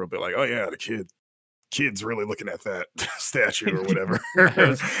thing, or a bit like, oh yeah, the kid's really looking at that statue or whatever.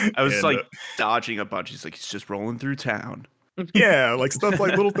 I was like dodging a bunch. He's just rolling through town. Yeah, like stuff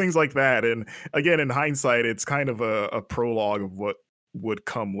like little things like that. And again, in hindsight, it's kind of a prologue of what would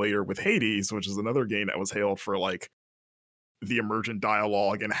come later with Hades, which is another game that was hailed for like the emergent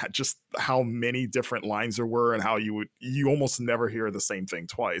dialogue and just how many different lines there were, and how you almost never hear the same thing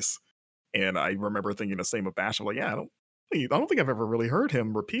twice. And I remember thinking the same of Bastion, like, yeah, I don't think I've ever really heard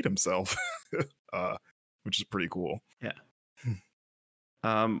him repeat himself, which is pretty cool. Yeah.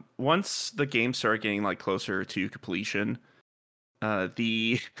 Once the game started getting like closer to completion, like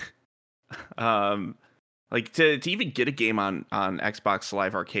to even get a game on Xbox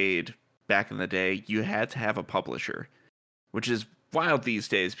Live Arcade back in the day, you had to have a publisher, which is wild these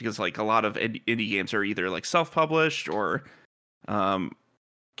days because like a lot of indie games are either like self-published or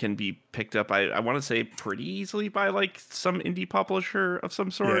can be picked up, I want to say, pretty easily by like some indie publisher of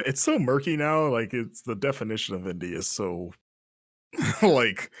some sort. Yeah, it's so murky now. Like it's the definition of indie is so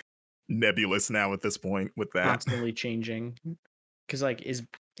like nebulous now at this point with that. Constantly changing. Because like is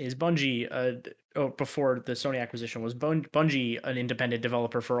Bungie before the Sony acquisition, was Bungie an independent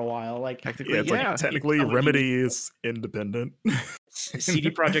developer for a while? Like technically, like, technically Remedy is independent.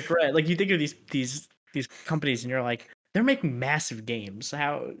 CD Projekt Red, like you think of these companies and you're like, they're making massive games.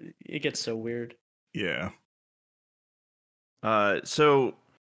 How it gets so weird. Yeah. So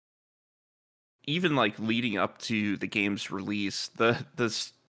even like leading up to the game's release, the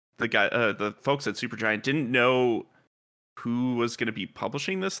folks at Supergiant didn't know who was going to be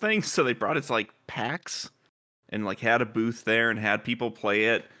publishing this thing, so they brought it to like PAX and like had a booth there and had people play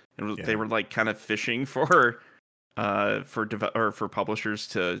it, and they were like kind of fishing for publishers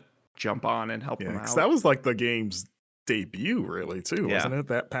to jump on and help them out. That was like the game's debut, really, too, wasn't it?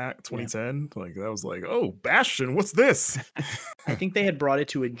 That PAX 2010, like that was like, oh, Bastion, what's this? I think they had brought it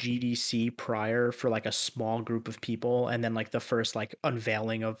to a GDC prior for like a small group of people, and then like the first like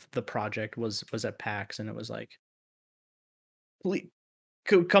unveiling of the project was at PAX, and it was like, please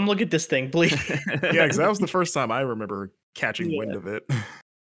come look at this thing, please. Yeah, because that was the first time I remember catching wind of it.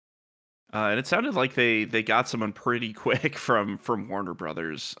 And it sounded like they got someone pretty quick from Warner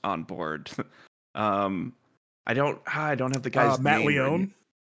Brothers on board. I don't have the guy's Matt name. Leone.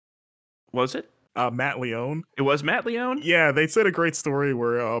 Was it? Matt Leone. It was Matt Leone? Yeah, they said a great story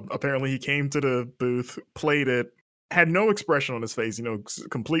where apparently he came to the booth, played it, had no expression on his face,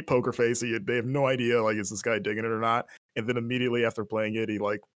 complete poker face. They have no idea, like, is this guy digging it or not? And then immediately after playing it, he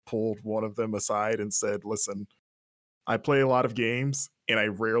like pulled one of them aside and said, listen, I play a lot of games and I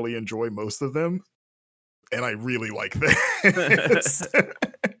rarely enjoy most of them, and I really like this.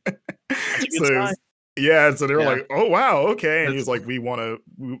 So they were like, oh wow, okay. And he's like,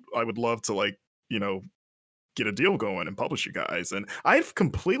 I would love to like, get a deal going and publish you guys. And I've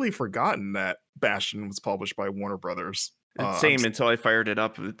completely forgotten that Bastion was published by Warner Brothers. Same until I fired it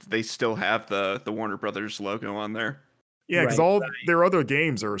up. They still have the Warner Brothers logo on there. Yeah, because all their other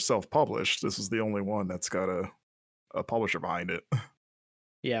games are self-published. This is the only one that's got a publisher behind it.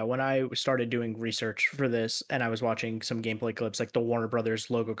 Yeah, when I started doing research for this and I was watching some gameplay clips, like the Warner Brothers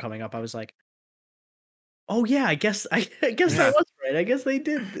logo coming up, I was like, oh yeah, I guess that was right. I guess they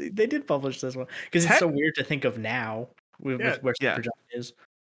did publish this one, because it's so weird to think of now with where Supergiant is.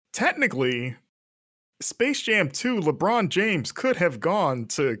 Technically, Space Jam 2, LeBron James could have gone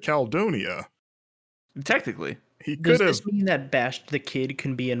to Caledonia. Technically. He could have. Does this mean that Bash the Kid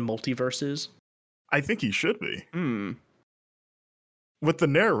can be in multiverses? I think he should be. With the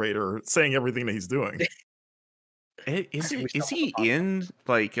narrator saying everything that he's doing. Is he in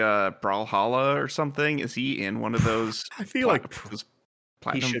like Brawlhalla or something? Is he in one of those? I feel like those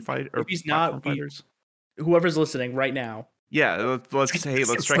platinum fight or if he's not, fighters. Whoever's listening right now. Yeah, let's strike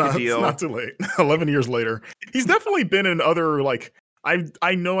a deal. It's not too late. 11 years later, he's definitely been in other like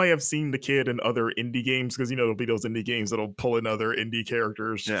I know I have seen the kid in other indie games because there'll be those indie games that'll pull in other indie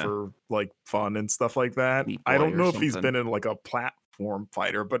characters for like fun and stuff like that. I don't know if he's been in like a platform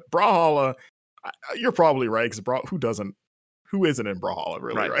fighter, but Brawlhalla, you're probably right because who isn't in Brawlhalla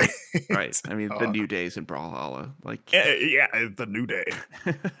really, right? Right. I mean, the New Day's in Brawlhalla, like the New Day.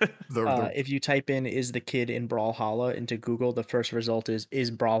 If you type in "is the kid in Brawlhalla" into Google, the first result is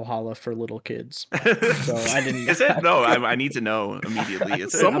Brawlhalla for little kids. So I didn't. Is it? No, I need to know immediately.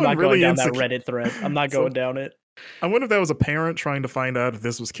 Is it? I'm not really going down that Reddit thread. I'm not going down it. I wonder if that was a parent trying to find out if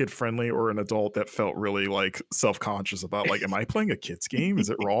this was kid friendly or an adult that felt really like self-conscious about like, am I playing a kid's game? Is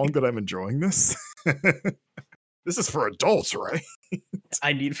it wrong that I'm enjoying this? This is for adults, right?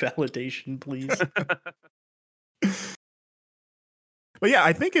 I need validation, please. But yeah,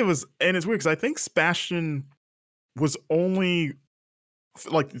 I think it was, and it's weird because I think Sebastian was only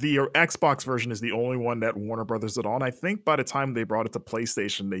like the Xbox version is the only one that Warner Brothers did on. I think by the time they brought it to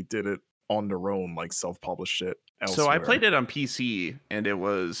PlayStation, they did it on their own, like self-published it elsewhere. So I played it on PC, and it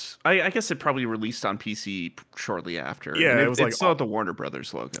was I guess it probably released on PC shortly after. Yeah, it was like still had the Warner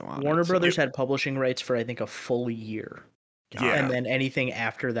Brothers logo on Warner Brothers had publishing rights for I think a full year. Yeah. And then anything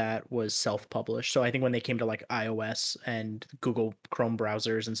after that was self-published. So I think when they came to like iOS and Google Chrome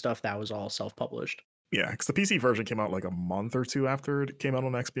browsers and stuff, that was all self-published. Yeah, because the PC version came out like a month or two after it came out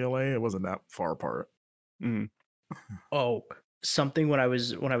on XBLA. It wasn't that far apart. Mm. Oh, something when I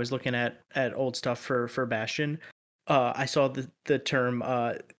was looking at old stuff for Bastion, I saw the term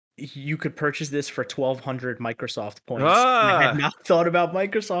you could purchase this for 1,200 Microsoft points. I had not thought about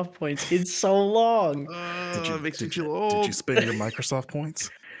Microsoft points in so long. It makes me feel old. Did you spend your Microsoft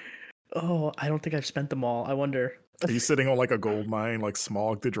points? Oh, I don't think I've spent them all. I wonder. Are you sitting on like a gold mine, like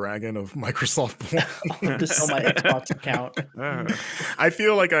Smog the Dragon of Microsoft points? To sell my Xbox account. I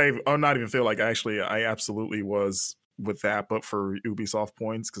feel like I absolutely was with that, but for Ubisoft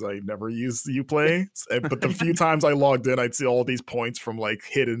points because I never used Uplay. But the few times I logged in, I'd see all these points from like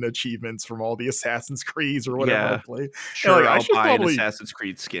hidden achievements from all the Assassin's Creeds or whatever I play. Sure, I'll buy an Assassin's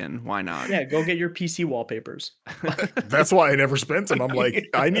Creed skin. Why not? Yeah, go get your PC wallpapers. That's why I never spent them. I'm like,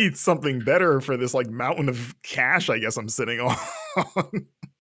 I need something better for this like mountain of cash I guess I'm sitting on.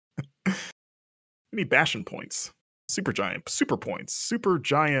 I need Bastion points, super points, super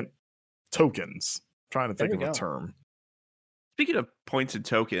giant tokens. I'm trying to think of a term. Speaking of points and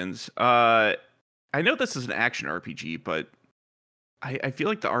tokens, I know this is an action RPG, but I feel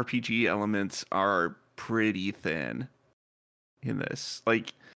like the RPG elements are pretty thin in this.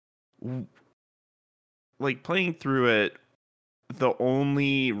 Like playing through it, the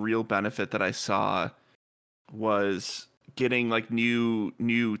only real benefit that I saw was getting like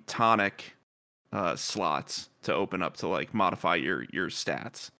new tonic slots to open up to like modify your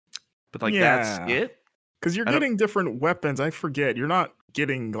stats. But like that's it. Because you're getting different weapons. I forget. You're not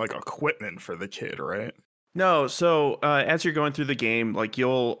getting like equipment for the kid, right? No. So as you're going through the game, like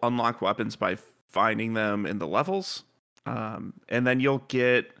you'll unlock weapons by finding them in the levels, and then you'll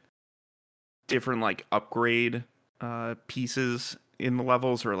get different like upgrade pieces in the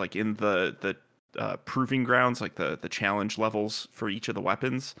levels or like in the proving grounds, like the challenge levels for each of the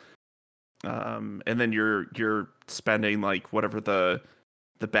weapons. And then you're spending like whatever the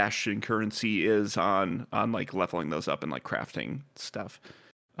Bastion currency is on like leveling those up and like crafting stuff.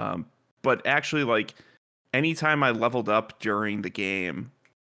 But actually, like anytime I leveled up during the game,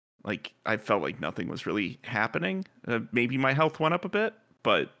 like I felt like nothing was really happening. Maybe my health went up a bit,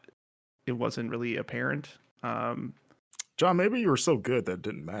 but it wasn't really apparent. John, maybe you were so good that it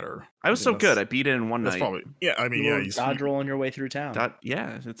didn't matter. I was so good. I beat it in one night. Probably, yeah, I mean, you dodge rolling your way through town.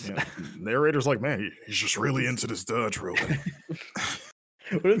 Narrator's like, man, he's just really into this dodge rolling.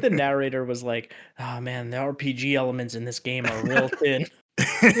 What if the narrator was like, oh man, the RPG elements in this game are real thin.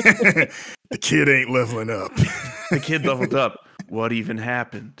 The kid ain't leveling up. The kid leveled up. What even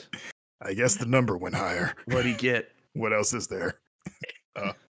happened? I guess the number went higher. What'd he get? What else is there?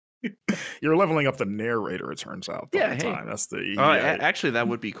 You're leveling up the narrator, it turns out. Time. That's the actually, that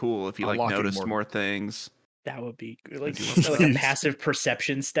would be cool if you like noticed more things. That would be like a passive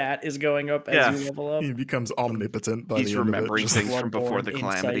perception stat is going up as you level up. He becomes omnipotent. He's remembering things from before the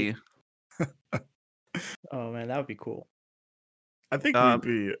calamity. Oh man, that would be cool. I think we'd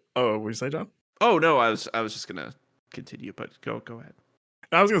be. Oh, what did you say, John? Oh no, I was just gonna continue, but go ahead.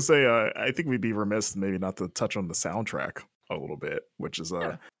 I was gonna say, I think we'd be remiss maybe not to touch on the soundtrack a little bit, which is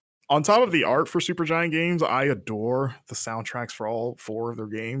on top of the art for Supergiant Games. I adore the soundtracks for all 4 of their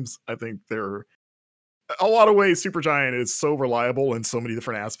games. I think they're a lot of ways Supergiant is so reliable in so many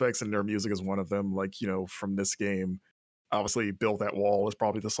different aspects, and their music is one of them. Like, from this game, obviously Build That Wall is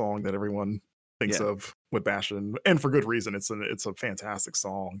probably the song that everyone thinks of with Bastion, and for good reason. It's a fantastic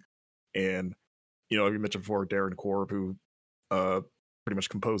song, and you know, like you mentioned before, Darren Korb, who pretty much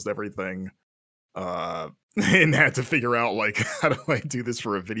composed everything, and had to figure out like, how do I do this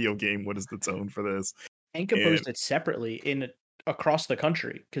for a video game? What is the tone for this? And composed it separately across the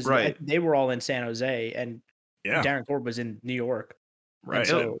country, because they were all in San Jose, and Darren Korb was in New York. Right. And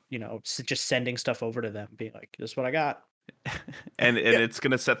so, you know, just sending stuff over to them, being like, "This is what I got." and it's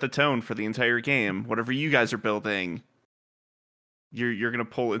gonna set the tone for the entire game. Whatever you guys are building, you're gonna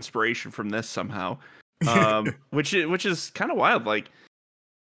pull inspiration from this somehow, which is kind of wild. Like,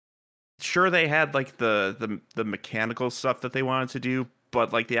 sure, they had like the mechanical stuff that they wanted to do,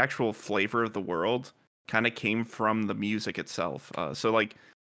 but like the actual flavor of the world kind of came from the music itself. So like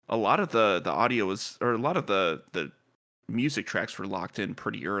a lot of the audio was, or a lot of the music tracks were locked in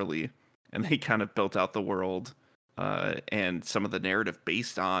pretty early, and they kind of built out the world and some of the narrative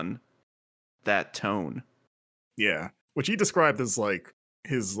based on that tone. Yeah, which he described as like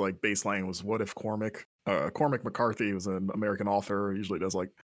his like baseline was, what if Cormac McCarthy was an American author, usually does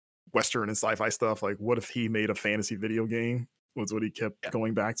like Western and sci-fi stuff. Like, what if he made a fantasy video game? Was what he kept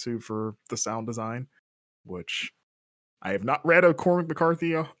going back to for the sound design. Which I have not read a Cormac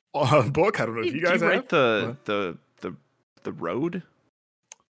McCarthy book. I don't know if you guys have. The Road.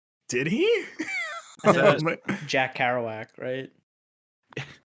 Did he? Jack Kerouac, right?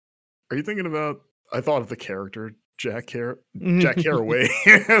 Are you thinking about? I thought of the character Jack Carraway.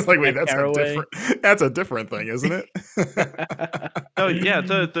 I was like, wait, that's a different thing, isn't it? Oh yeah,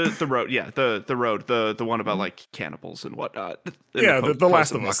 the Road. Yeah, the Road. The one about like cannibals and whatnot. The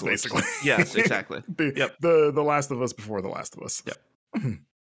Last of Us, basically. Yes, exactly. The Last of Us before The Last of Us. Yep.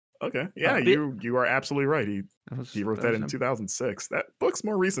 Okay. Yeah, you are absolutely right. He wrote that in 2006. That book's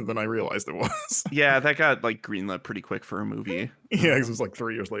more recent than I realized it was. Yeah, that got like greenlit pretty quick for a movie. Yeah, it was like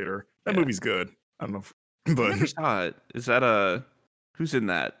 3 years later. That movie's good. I don't know but I never saw it. Is that who's in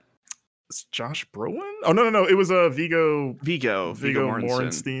that? It's Josh Brolin? Oh no. It was Viggo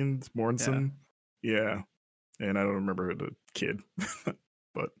Mortensen. Yeah. And I don't remember the kid.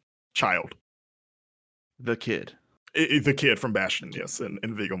 But child. The kid. The kid from Bastion, yes, and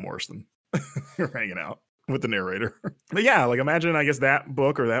Viggo Mortensen hanging out with the narrator. But yeah, like imagine, I guess, that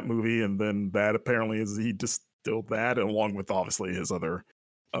book or that movie, and then that apparently is he distilled that along with obviously his other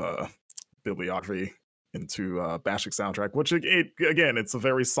bibliography into Bastion soundtrack, which again, it's a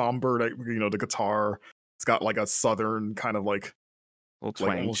very somber, you know, the guitar, it's got like a southern kind of like little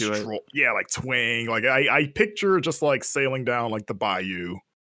twang to it. Yeah, like twang. Like I picture just like sailing down like the bayou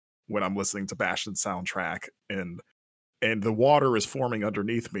when I'm listening to Bastion soundtrack, and the water is forming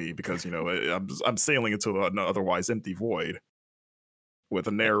underneath me because, you know, I'm sailing into an otherwise empty void with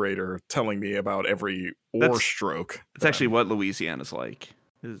a narrator telling me about every oar stroke. It's actually what Louisiana's like.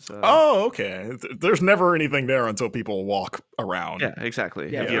 Oh, okay. There's never anything there until people walk around. Yeah,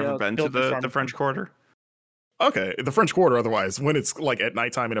 exactly. Have you ever been to the French Quarter? Okay, the French Quarter. Otherwise, when it's like at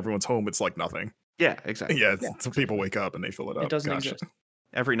nighttime and everyone's home, it's like nothing. Yeah, exactly. Yeah, so people wake up and they fill it up. It doesn't exist.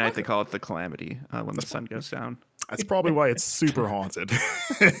 Every night they call it the Calamity when the sun goes down. That's probably why it's super haunted.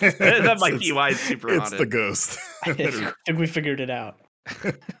 That might be why it's super haunted. It's the ghost. I think we figured it out.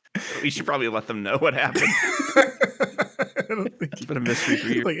 We should probably let them know what happened. It's been a mystery for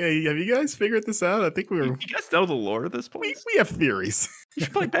you. Like, hey, have you guys figured this out? I think you guys know the lore of this place? We have theories. You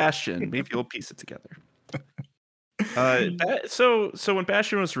should play Bastion. Maybe we'll piece it together. So when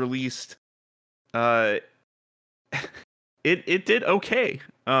Bastion was released, it did okay.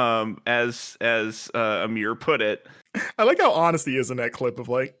 As Amir put it. I like how honest he is in that clip of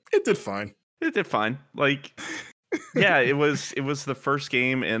like, it did fine. It did fine. Like, yeah, it was the first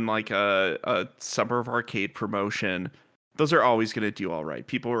game in like a Summer of Arcade promotion. Those are always going to do all right.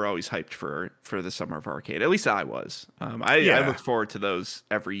 People were always hyped for the Summer of Arcade. At least I was. I look forward to those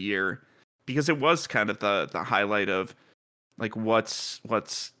every year because it was kind of the highlight of like what's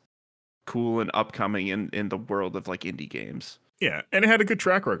cool and upcoming in the world of like indie games. Yeah, and it had a good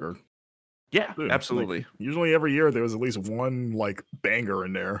track record. Yeah, dude, absolutely. Like, usually every year there was at least one like banger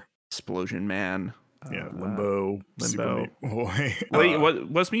in there. Explosion Man. Yeah, Limbo. Limbo. Wait,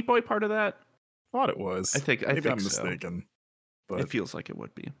 was Meat Boy part of that? I thought it was. I think I'm so. mistaken. But it feels like it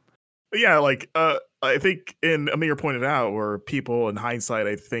would be. Yeah, like I think, and Amir pointed out, where people in hindsight,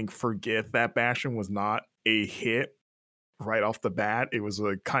 I think, forget that Bastion was not a hit right off the bat. It was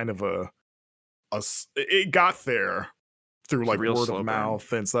a kind of it got there through like word of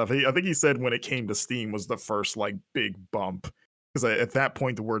mouth and stuff. I think he said when it came to Steam was the first like big bump, because at that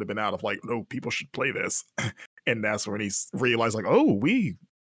point the word had been out of like, no, people should play this, and that's when he realized like, oh, we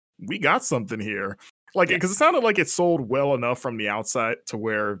got something here. Like, because it sounded like it sold well enough from the outside to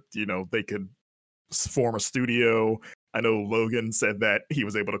where, you know, they could form a studio. I know Logan said that he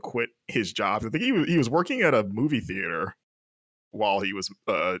was able to quit his job. I think he was working at a movie theater while he was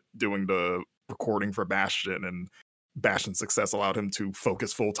doing the recording for Bastion, and Bastion's success allowed him to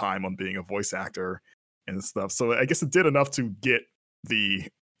focus full time on being a voice actor and stuff. So I guess it did enough to get the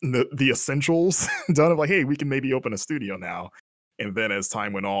essentials done of like, hey, we can maybe open a studio now. And then as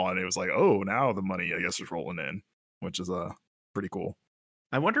time went on, it was like, oh, now the money, I guess, is rolling in, which is pretty cool.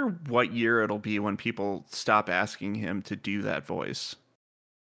 I wonder what year it'll be when people stop asking him to do that voice.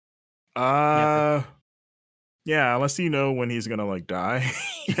 Yeah, unless you know when he's gonna like die.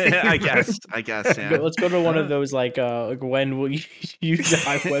 I guess. Yeah. Let's go to one of those like when will you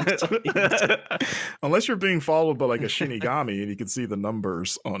die websites. Unless you're being followed by like a Shinigami and you can see the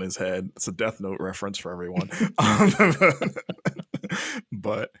numbers on his head. It's a Death Note reference for everyone.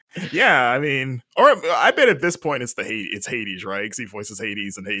 But yeah, I mean, or I bet at this point it's Hades, right? Because he voices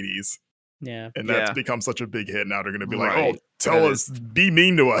Hades and Hades. Yeah, and that's become such a big hit. Now they're gonna be like, oh, tell us, be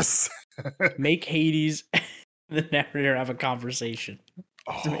mean to us. Make Hades the narrator have a conversation.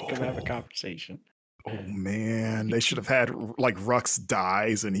 To make him have a conversation. Oh man, they should have had like Rux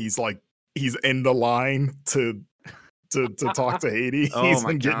dies and he's in the line to talk to Hades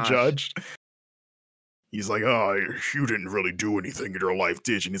and get judged. He's like, oh, you didn't really do anything in your life,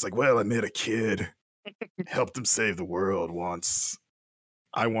 did you? And he's like, well, I met a kid, helped him save the world once.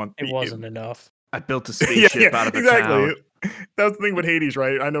 It wasn't enough. I built a spaceship out of a town. That's the thing with Hades,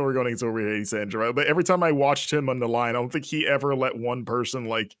 right? I know we're going into over Hades Andrew, right? But every time I watched him on the line, I don't think he ever let one person,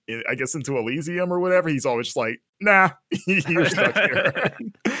 like, I guess, into Elysium or whatever. He's always just like, nah, you're stuck here.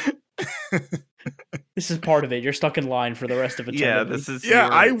 This is part of it. You're stuck in line for the rest of eternity. Yeah, this is. Yeah,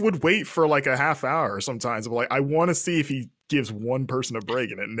 I would wait for like a half hour sometimes. But like, I want to see if he gives one person a break,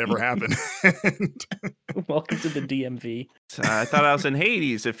 and it never happened. Welcome to the DMV. I thought I was in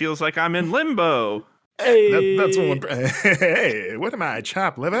Hades. It feels like I'm in limbo. Hey, that's one. Hey, what am I,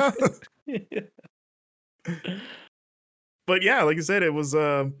 chopped liver? But yeah, like I said, it was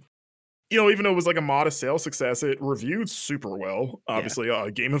even though it was like a modest sales success, it reviewed super well. Obviously,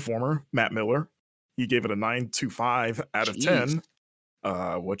 Game Informer, Matt Miller, he gave it a 9.25 out of 10,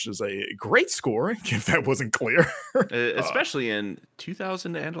 which is a great score, if that wasn't clear. Especially in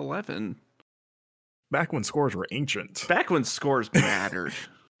 2011. Back when scores were ancient. Back when scores mattered.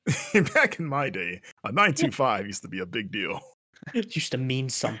 Back in my day, a 9.25 used to be a big deal. It used to mean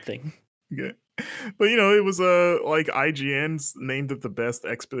something. Okay. But it was like IGN's named it the best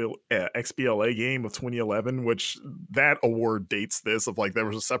XBLA game of 2011, which that award dates this of like there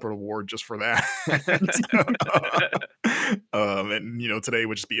was a separate award just for that. And today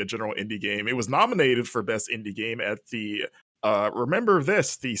would just be a general indie game. It was nominated for best indie game at the remember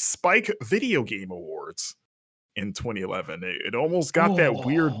this, the Spike Video Game Awards in 2011. It almost got that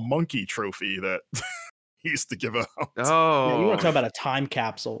weird monkey trophy that he used to give out. Oh, yeah, you want to talk about a time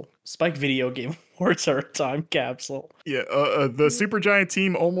capsule? Spike Video Game Awards are a time capsule. Yeah, the Supergiant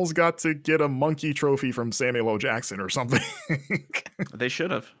team almost got to get a monkey trophy from Samuel L. Jackson or something. They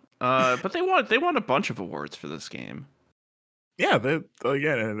should have, but they won a bunch of awards for this game. Yeah, and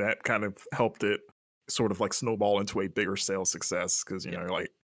that kind of helped it sort of like snowball into a bigger sales success because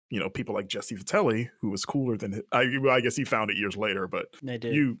people like Jesse Vitelli, who was cooler than I guess he found it years later, but they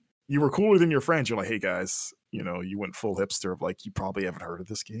did. You were cooler than your friends. You're like, hey guys, you went full hipster of like, you probably haven't heard of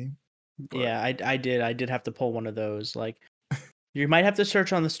this game. But... Yeah, I did have to pull one of those. Like, you might have to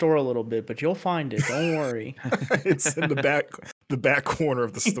search on the store a little bit, but you'll find it. Don't worry. It's in the back corner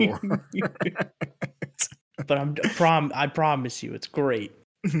of the store. But I promise you, it's great.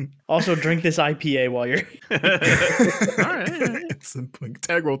 Also, drink this IPA while you're. All right. It's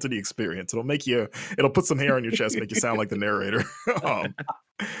integral to the experience. It'll put some hair on your chest, make you sound like the narrator.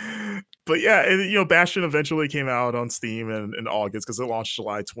 But yeah, Bastion eventually came out on Steam in August because it launched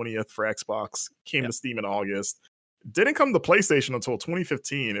July 20th for Xbox. Came to Steam in August. Didn't come to PlayStation until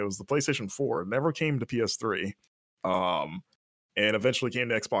 2015. It was the PlayStation 4. It never came to PS3. And eventually came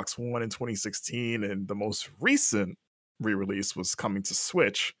to Xbox One in 2016. And the most recent re-release was coming to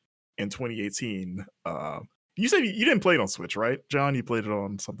Switch in 2018. You said you didn't play it on Switch, right, John? You played it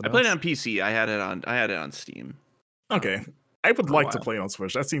on something else? I played it on PC. I had it on Steam. Okay. I would like to play it on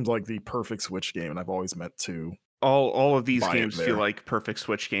Switch. That seems like the perfect Switch game, and I've always meant to. All of these games feel like perfect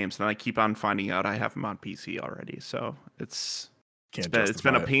Switch games, and I keep on finding out I have them on PC already. So it's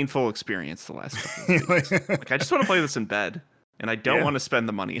been a painful experience the last couple of weeks. Like, I just want to play this in bed, and I don't want to spend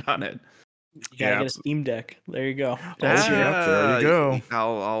the money on it. You gotta get a Steam Deck. There you go. There you go.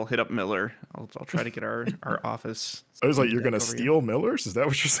 I'll hit up Miller. I'll try to get our office. I was like, you're gonna steal Miller's? Is that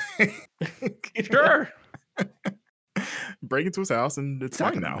what you're saying? Sure. Break into his house and it's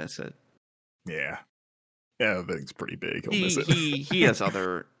mine now. Miss it. Yeah. Yeah, the thing's pretty big. He'll miss it. He has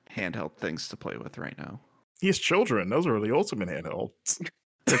other handheld things to play with right now. He has children. Those are the ultimate handhelds.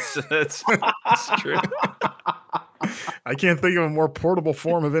 It's true. I can't think of a more portable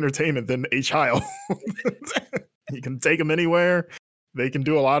form of entertainment than a child. You can take them anywhere. They can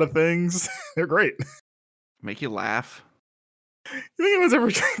do a lot of things. They're great. Make you laugh. You think anyone's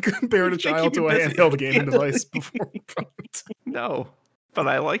ever compared a child to a handheld gaming device before? No, but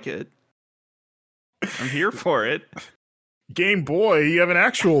I like it. I'm here for it. Game Boy, you have an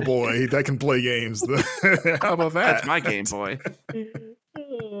actual boy that can play games. How about that? That's my Game Boy.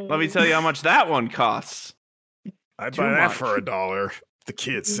 Let me tell you how much that one costs. I'd buy that for $1. The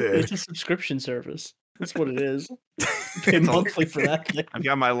kid said. It's a subscription service. That's what it is. You pay monthly for that thing. I've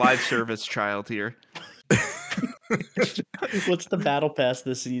got my live service child here. What's the battle pass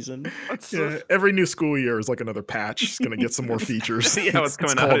this season? Every new school year is like another patch. It's going to get some more features. See how it's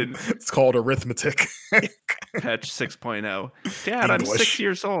coming out. It's called arithmetic. Patch 6.0. Dad, English. I'm 6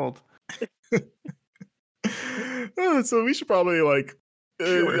 years old. So we should probably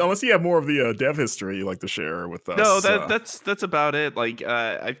unless you have more of the dev history you like to share with us. No, that's about it. Like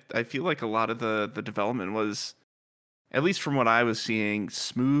I feel like a lot of the development was, at least from what I was seeing,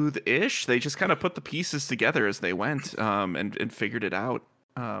 smooth-ish. They just kind of put the pieces together as they went, and figured it out.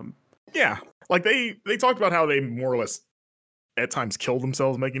 Yeah, like they talked about how they more or less at times killed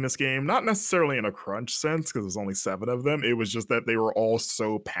themselves making this game. Not necessarily in a crunch sense, because there's only 7 of them. It was just that they were all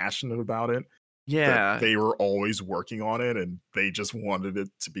so passionate about it. Yeah, they were always working on it, and they just wanted it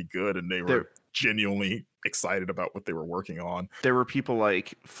to be good, and they were genuinely excited about what they were working on. There were people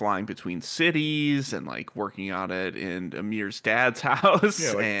like flying between cities and like working on it in Amir's dad's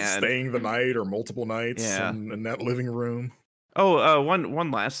house, and staying the night or multiple nights in that living room. Oh,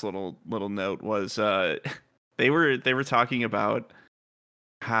 one last little note was they were talking about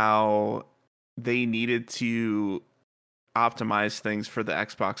how they needed to optimize things for the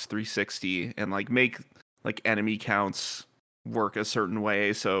Xbox 360 and like make like enemy counts work a certain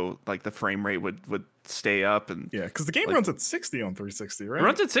way so like the frame rate would stay up. And because the game runs at 60 on 360, right? It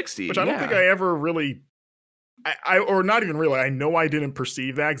runs at 60, which I don't think I ever really or not even really, I know I didn't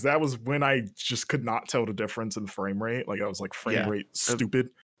perceive that, because that was when I just could not tell the difference in frame rate. Like I was like frame rate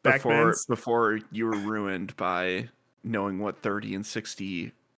stupid before you were ruined by knowing what 30 and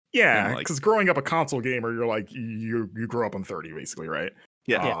 60. Yeah, because growing up a console gamer, you're like you grow up on 30 basically, right?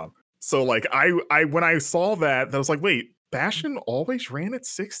 Yeah. So like I when I saw that, I was like, wait, Bastion always ran at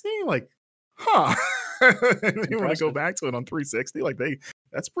 60? Like, huh? You want to go back to it on 360? Like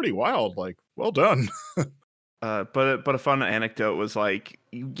that's pretty wild. Like, well done. But a fun anecdote was like,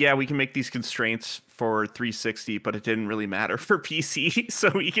 yeah, we can make these constraints for 360, but it didn't really matter for PC, so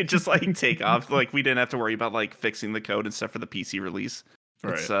we could just like take off. Like we didn't have to worry about like fixing the code and stuff for the PC release.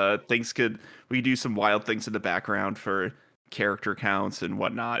 Right. We could do some wild things in the background for character counts and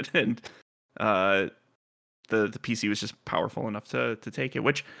whatnot, and the PC was just powerful enough to take it,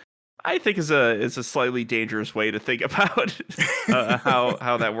 which I think is a slightly dangerous way to think about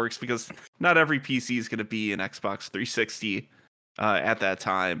how that works, because not every PC is going to be an Xbox 360 at that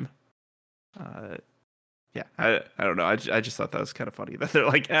time. I don't know. I just thought that was kind of funny that they're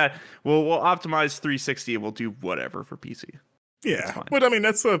like, we'll optimize 360 and we'll do whatever for PC. Yeah, but I mean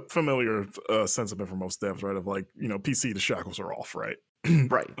that's a familiar sentiment for most devs, right? Of like, PC, the shackles are off, right?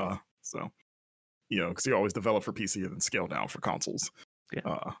 Right. So, because you always develop for PC and then scale down for consoles.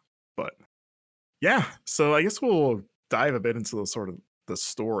 Yeah. But yeah, so I guess we'll dive a bit into the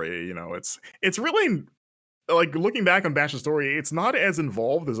story. It's really like, looking back on Bash's story, it's not as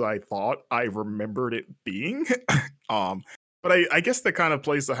involved as I thought I remembered it being. But I guess that kind of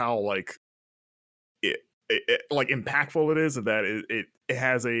plays to how like it like impactful it is, that it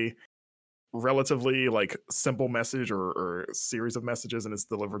has a relatively like simple message or series of messages, and it's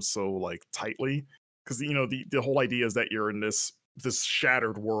delivered so like tightly, because the whole idea is that you're in this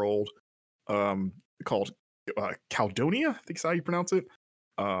shattered world called Caledonia, I think is how you pronounce it,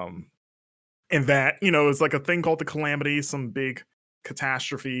 and that it's like a thing called the Calamity, some big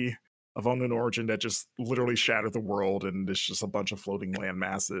catastrophe of unknown origin that just literally shattered the world, and it's just a bunch of floating land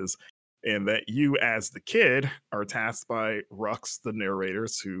masses. And that you, as the kid, are tasked by Rux, the narrator,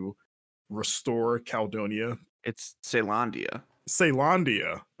 to restore Caledonia. It's Caelondia.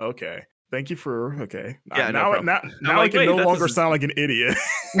 Caelondia. Okay. Thank you for. Okay. Yeah. Now I can no longer sound like an idiot.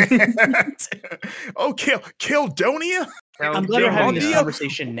 Oh, Caledonia. I'm glad we're having this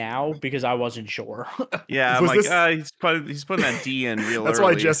conversation now because I wasn't sure. Yeah, I'm like, he's putting that D in real That's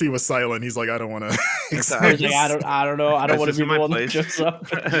early. why Jesse was silent. He's like, I don't want to. I was like, I don't know. I don't want to be the one that shows up.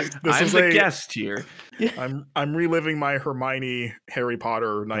 I'm the guest here. I'm reliving my Hermione Harry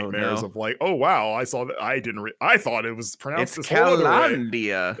Potter nightmares of like, oh wow, I saw that. I thought it was pronounced it's this whole other way.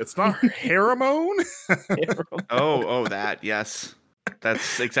 Calandia. It's not Haramone. Oh, that yes,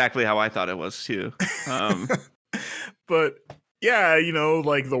 that's exactly how I thought it was too. But yeah, you know,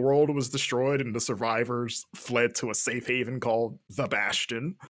 like the world was destroyed and the survivors fled to a safe haven called the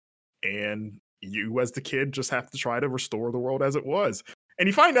Bastion, and you as the kid just have to try to restore the world as it was. And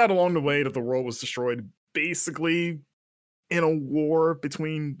you find out along the way that the world was destroyed basically in a war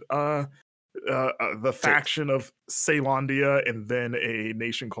between the faction of Caelondia and then a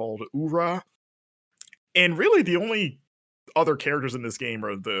nation called Ura. And really the only other characters in this game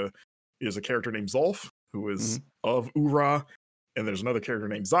is a character named Zulf, who is of Ura, and there's another character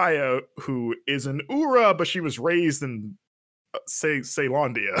named Zaya, who is an Ura, but she was raised in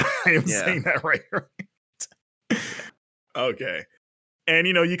Caelondia. I am saying that right? Okay. And,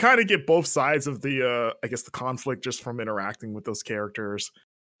 you know, you kind of get both sides of the, I guess, the conflict just from interacting with those characters.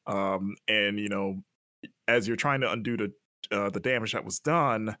 And, you know, as you're trying to undo the damage that was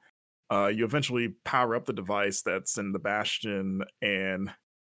done, you eventually power up the device that's in the Bastion, and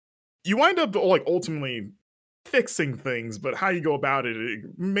you wind up, like, ultimately fixing things, but how you go about it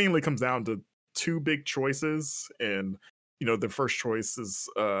mainly comes down to two big choices. And, you know, the first choice is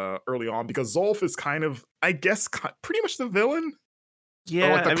early on, because Zulf is kind of, I guess, pretty much the villain.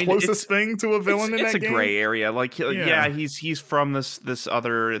 Yeah, or like the closest thing to a villain in that game. It's a gray area. Like, yeah, he's from this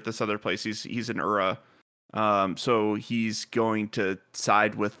other place. He's an Ura, so he's going to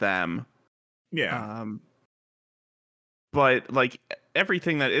side with them. Yeah. But like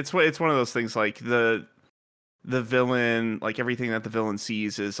everything that it's one of those things, like the villain, like everything that the villain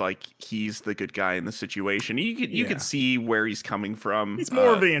sees is like he's the good guy in the situation. You could see where he's coming from. He's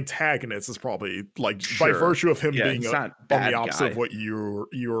more of the antagonist, is probably like by virtue of him being on the opposite of what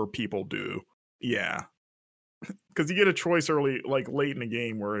your people do. Yeah, because you get a choice early, like late in the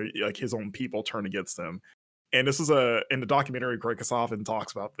game, where like his own people turn against him. And this is in the documentary, Greg Kasavin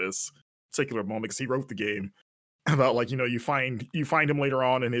talks about this particular moment because he wrote the game about, like, you know, you find him later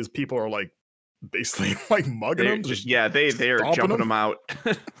on, and his people are like basically like mugging him. They are jumping him out.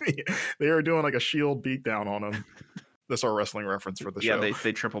 They are doing like a shield beatdown on him. That's our wrestling reference for the show. Yeah,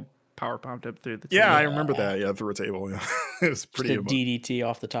 they triple power bombed him through the table. Yeah, I remember that. Yeah, through a table. Yeah. It was pretty. Just a DDT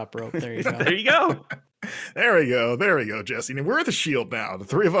off the top rope. There you go. There you go. There we go, Jesse. And we're the Shield now, the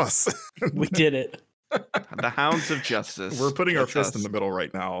three of us. We did it. The Hounds of Justice. We're putting our fist in the middle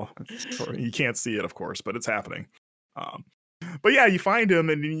right now. You can't see it, of course, but it's happening. But yeah, you find him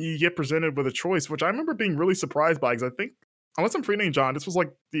and you get presented with a choice, which I remember being really surprised by, because I think, unless I'm forgetting, John, this was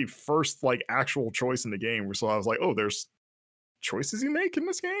like the first like actual choice in the game. So I was like, oh, there's choices you make in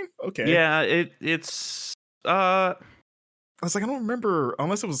this game? Okay. Yeah, it's I was like, I don't remember,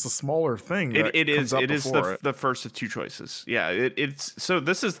 unless it was a smaller thing. It is the first of two choices. Yeah, it's so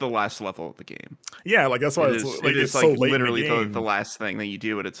this is the last level of the game. Yeah, like that's why it is so late literally in the game. The last thing that you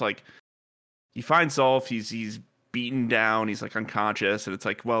do, and it's like you find Zulf, he's beaten down, he's like unconscious, and it's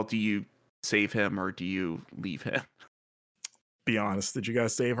like, well, do you save him or do you leave him? Be honest, did you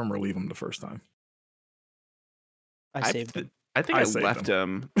guys save him or leave him the first time? I saved him. I think I left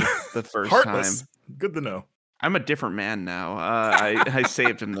him the first Heartless. time. Good to know. I'm a different man now. I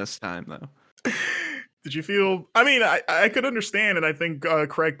saved him this time, though. Did you feel... I mean, I could understand, and I think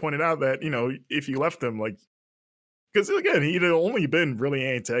Craig pointed out that, you know, if you left him, like... Because, again, he'd only been really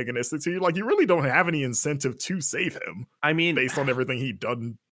antagonistic to you. Like, you really don't have any incentive to save him. I mean... Based on everything he'd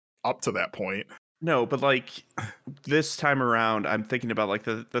done up to that point. No, but, like, this time around, I'm thinking about, like,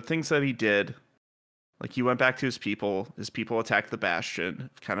 the things that he did. Like, he went back to his people attacked the Bastion,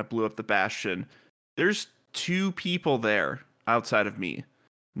 kind of blew up the Bastion. There's 2 people there outside of me.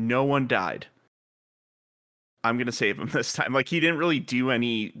 No one died. I'm gonna save him this time. Like, he didn't really do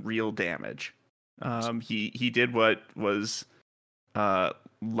any real damage. He did what was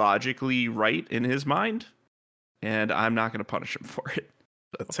logically right in his mind, and I'm not gonna punish him for it.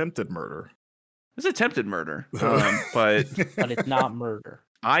 Attempted murder. It's attempted murder, but it's not murder.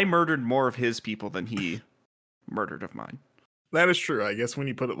 I murdered more of his people than he murdered of mine. That is true. I guess when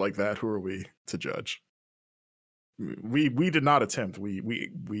you put it like that, who are we to judge? We did not attempt.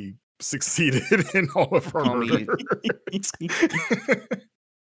 We succeeded in all of our murder.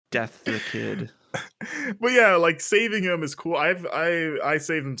 Death the kid. But yeah, like saving him is cool. I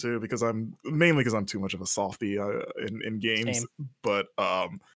saved him too because I'm too much of a softie in games. Same. But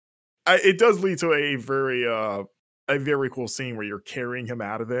it does lead to a very a very cool scene where you're carrying him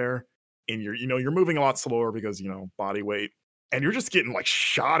out of there, and you're moving a lot slower because body weight, and you're just getting like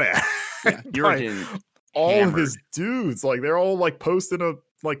shot at. Yeah, you're getting all of his dudes. Like they're all like posted up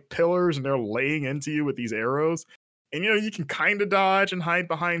like pillars, and they're laying into you with these arrows. And you can kind of dodge and hide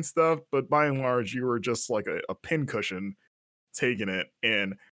behind stuff, but by and large, you were just like a pincushion taking it.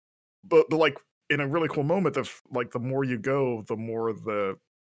 And but like in a really cool moment, the more you go, the more the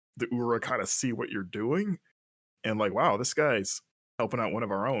Ura kind of see what you're doing, and like, wow, this guy's helping out one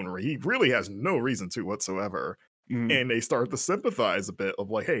of our own, where he really has no reason to whatsoever. And they start to sympathize a bit of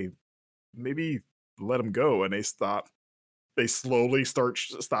like, hey, maybe let him go, and they slowly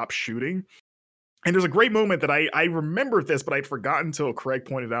stop shooting. And there's a great moment that I remember this, but I'd forgotten until Craig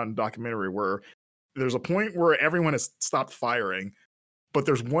pointed out in the documentary, where there's a point where everyone has stopped firing, but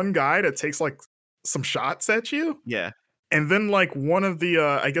there's one guy that takes like some shots at you. Yeah. And then like one of the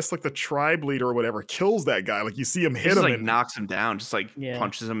I guess like the tribe leader or whatever kills that guy. Like you see him hit him, like and knocks him down, just like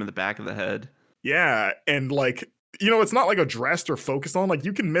punches him in the back of the head. Yeah, and like it's not like addressed or focused on. Like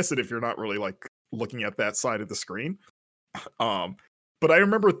you can miss it if you're not really like looking at that side of the screen. But I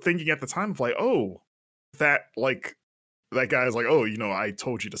remember thinking at the time of like, oh, that guy is like, oh, I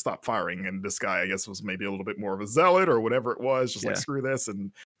told you to stop firing, and this guy I guess was maybe a little bit more of a zealot or whatever it was, just like screw this.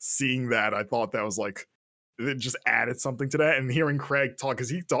 And seeing that, I thought that was like, it just added something to that. And hearing Craig talk, because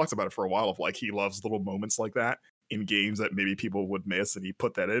he talks about it for a while of like he loves little moments like that in games that maybe people would miss, and he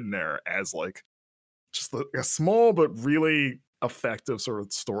put that in there as like just a small but really effective sort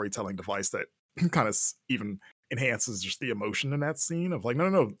of storytelling device that kind of even enhances just the emotion in that scene of like,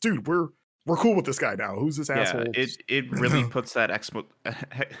 no, dude, we're cool with this guy now. Who's this asshole? It really puts that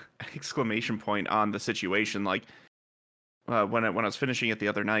exclamation point on the situation. Like when I was finishing it the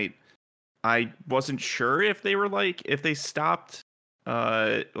other night, I wasn't sure if they stopped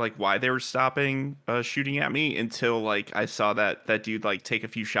like why they were stopping shooting at me until like I saw that dude like take a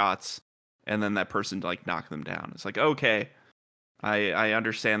few shots, and then that person like knock them down. It's like, okay, I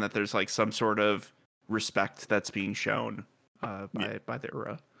understand that there's like some sort of respect that's being shown by the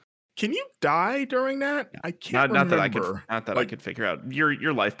Ura. Can you die during that? I can't remember. Not that I could figure out.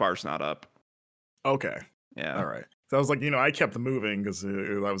 Your life bar's not up. Okay. Yeah. All right. So I was like, I kept moving because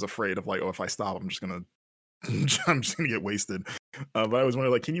I was afraid of like, oh, if I stop, I'm just gonna get wasted. But I was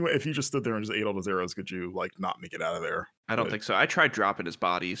wondering, like, if you just stood there and just ate all those arrows, could you like not make it out of there? I don't think so. I tried dropping his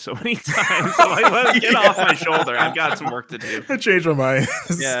body so many times. So like, let him get off my shoulder. I've got some work to do. I changed my mind.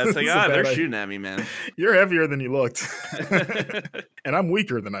 Yeah, it's like, they're shooting at me, man. You're heavier than you looked, and I'm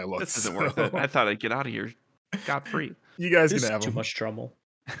weaker than I looked. This isn't worth it. I thought I'd get out of here scot free. You guys can have too much trouble.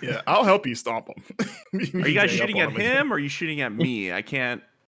 Yeah, I'll help you stomp him. Are you guys shooting at him or are you shooting at me? I can't.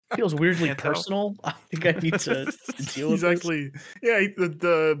 Feels weirdly personal. I think I need to deal with this.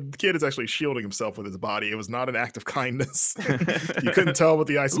 The kid is actually shielding himself with his body. It was not an act of kindness. You couldn't tell with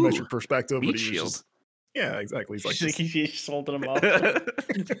the isometric perspective, but he was just, yeah, exactly. He's like, he's holding him up.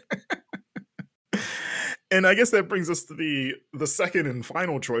 And I guess that brings us to the second and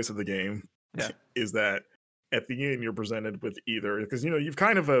final choice of the game. Yeah, is that at the end you're presented with either, because you've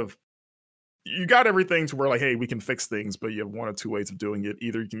kind of you got everything to where like, hey, we can fix things, but you have one of two ways of doing it.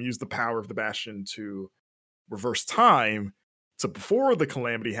 Either you can use the power of the Bastion to reverse time to before the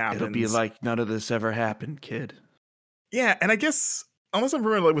calamity happens. It'll be like none of this ever happened, kid. Yeah, and I guess unless I'm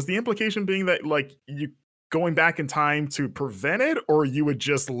remembering, like, was the implication being that like you going back in time to prevent it, or you would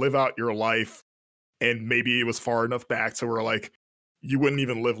just live out your life and maybe it was far enough back to where like you wouldn't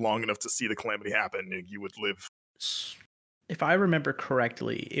even live long enough to see the calamity happen, and you would live. If I remember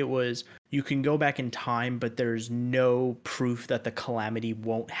correctly, it was you can go back in time, but there's no proof that the calamity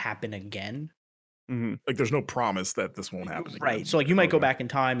won't happen again. Mm-hmm. Like there's no promise that this won't happen again. Right. So like you might go back in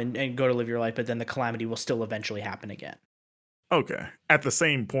time and go to live your life, but then the calamity will still eventually happen again. Okay. At the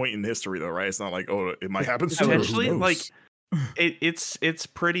same point in history though, right? It's not like, oh, it might happen sooner. Potentially, like it's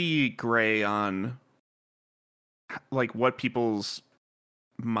pretty gray on like what people's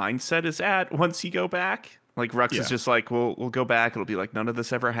mindset is at once you go back. Like Rux is just like, we'll go back. It'll be like none of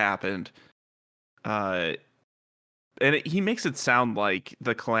this ever happened. And he makes it sound like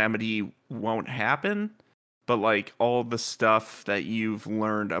the calamity won't happen, but like all the stuff that you've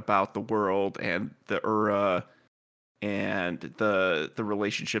learned about the world and the Ura and the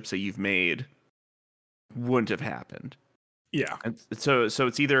relationships that you've made wouldn't have happened. Yeah. And so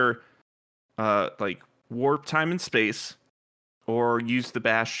it's either like warp time and space, or use the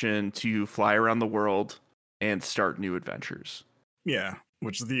Bastion to fly around the world and start new adventures. Yeah,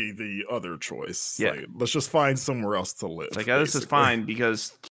 which is the other choice. Yeah. Like, let's just find somewhere else to live. It's like, this is fine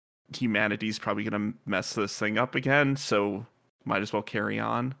because humanity's probably going to mess this thing up again, so might as well carry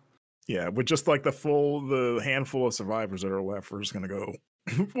on. Yeah, with just like the handful of survivors that are left, we're just gonna go.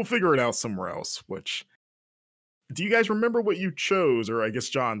 We'll figure it out somewhere else. Which do you guys remember what you chose? Or I guess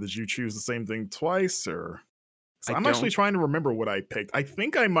John, did you choose the same thing twice? Or so I'm actually trying to remember what I picked. I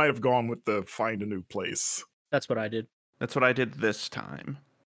think I might have gone with the find a new place. That's what I did. That's what I did this time.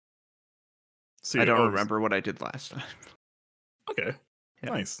 See, I don't remember what I did last time. Okay, yeah.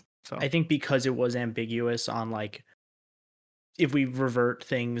 Nice. So I think because it was ambiguous on like, if we revert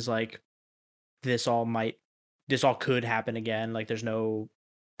things like this all could happen again. Like there's no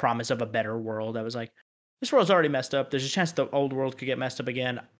promise of a better world. I was like, this world's already messed up. There's a chance the old world could get messed up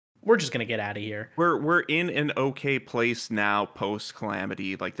again. We're just gonna get out of here. We're in an okay place now post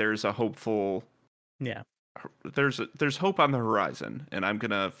Calamity. Like there's a hopeful. Yeah. There's hope on the horizon, and I'm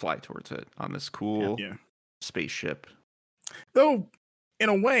gonna fly towards it on this cool spaceship. Though, in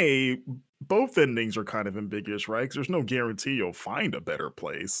a way, both endings are kind of ambiguous, right? Because there's no guarantee you'll find a better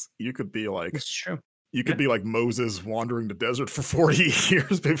place. You could be like, it's true. You could be like Moses wandering the desert for 40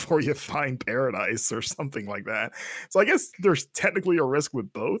 years before you find paradise or something like that. So I guess there's technically a risk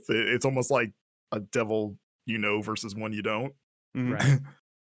with both. It's almost like a devil you know versus one you don't. Right.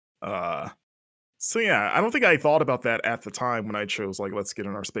 So yeah, I don't think I thought about that at the time when I chose like let's get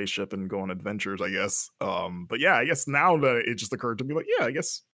in our spaceship and go on adventures, I guess. But yeah, I guess now that it just occurred to me, like, yeah, I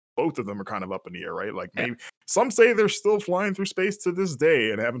guess both of them are kind of up in the air, right? Like maybe some say they're still flying through space to this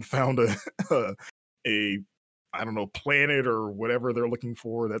day and haven't found a I don't know, planet or whatever they're looking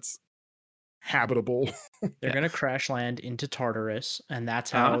for that's habitable. They're gonna crash land into Tartarus, and that's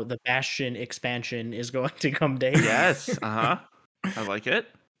how the Bastion expansion is going to come to. Yes. I like it.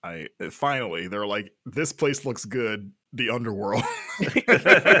 Finally, they're like, this place looks good. The underworld.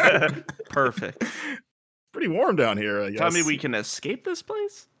 Perfect. Pretty warm down here, I guess. Tell me we can escape this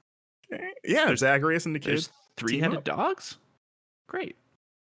place? Okay. Yeah, there's Agrius and the kids. There's 3-headed dogs? Great.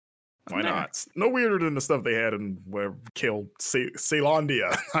 Why not? It's no weirder than the stuff they had in where killed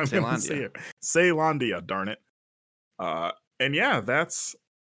Caelondia. I'm gonna say it. Caelondia, darn it. And yeah, that's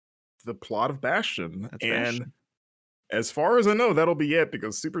the plot of Bastion. Bastion. As far as I know, that'll be it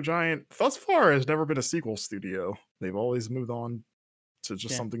because Supergiant thus far has never been a sequel studio. They've always moved on to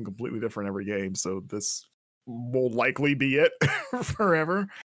just something completely different every game. So this will likely be it forever.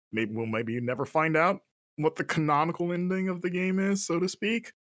 Maybe we'll never find out what the canonical ending of the game is, so to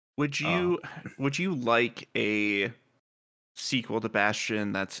speak. Would you like a sequel to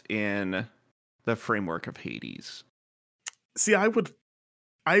Bastion that's in the framework of Hades? See, I've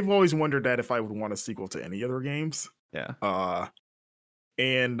always wondered that if I would want a sequel to any other games. Yeah.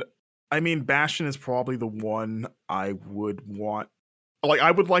 And I mean, Bastion is probably the one I would want. Like,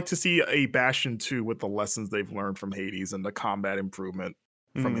 I would like to see a Bastion 2 with the lessons they've learned from Hades and the combat improvement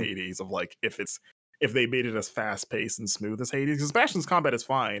from Hades of like if they made it as fast paced and smooth as Hades, because Bastion's combat is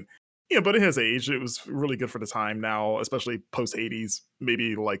fine. Yeah, but it has aged. It was really good for the time now, especially post Hades,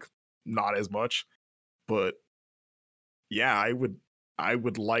 maybe like not as much. But yeah, I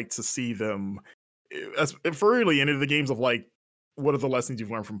would like to see them as for really any of the games of like, what are the lessons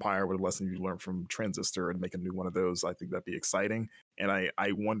you've learned from Pyre? What are the lessons you learned from Transistor, and make a new one of those? I think that'd be exciting. And I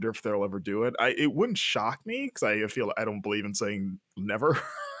wonder if they'll ever do it. It wouldn't shock me because I feel I don't believe in saying never,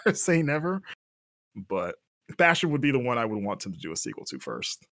 say never. But Bastion would be the one I would want them to do a sequel to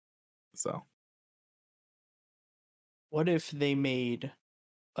first. So, what if they made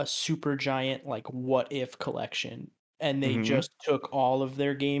a Supergiant like what if collection? And they just took all of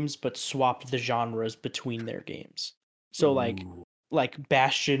their games, but swapped the genres between their games. So like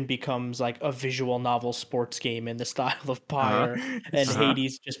Bastion becomes like a visual novel sports game in the style of Pyre, and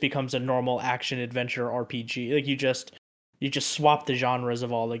Hades just becomes a normal action adventure RPG. Like you just swap the genres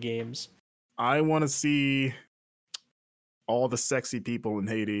of all the games. I want to see all the sexy people in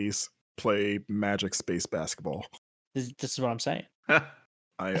Hades play Magic Space Basketball. This is what I'm saying.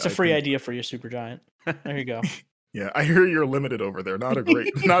 That's a free idea for your Supergiant. There you go. Yeah, I hear you're limited over there. Not a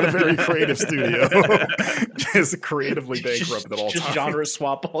very creative studio. Just creatively bankrupt at all times. Just genre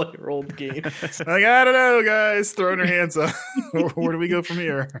swap all your old games. Like, I don't know, guys. Throwing their hands up. Where do we go from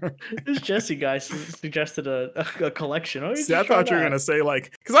here? This Jesse guy suggested a collection. Oh, see, I thought you were going to say,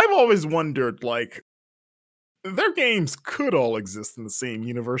 like, because I've always wondered, like, their games could all exist in the same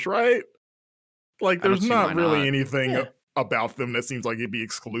universe, right? Like, there's not really anything about them that seems like it'd be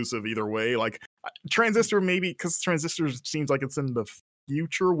exclusive either way. Like, Transistor, maybe because Transistor seems like it's in the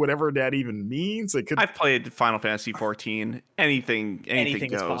future, whatever that even means. It could. I've played Final Fantasy 14. Anything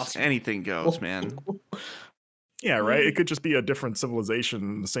goes. Anything goes, man. Yeah, right. It could just be a different civilization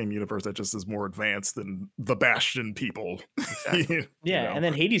in the same universe that just is more advanced than the Bastion people. Exactly. Yeah, and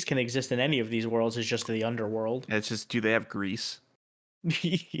then Hades can exist in any of these worlds. It's just the underworld. It's just, do they have Greece?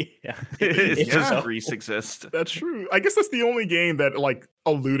 Yeah. It's Yeah. just Greece exist. That's true. I guess that's the only game that like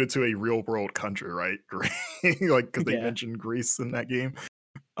alluded to a real world country, right? Like because they Yeah. mentioned Greece in that game.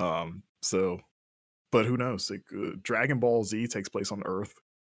 So, but who knows? Like, Dragon Ball Z takes place on Earth.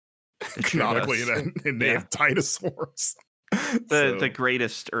 It sure Canonically, does. and they Yeah. have dinosaurs. The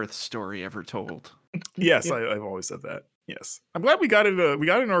greatest Earth story ever told. Yes, I've always said that. Yes, I'm glad we got it. We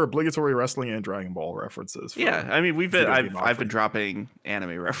got in our obligatory wrestling and Dragon Ball references. Yeah, I mean, video game I've been offering. dropping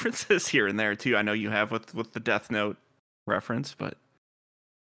anime references here and there too. I know you have with the Death Note reference, but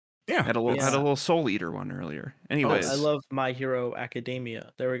Yeah, had a little Soul Eater one earlier. Anyways, I love My Hero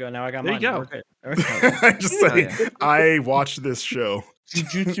Academia. There we go. Now I got There mine. you go. We're good. Okay. I just Hell saying, yeah. I watched this show.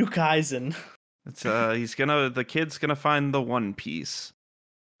 Jujutsu Kaisen. it's the kid's gonna find the One Piece.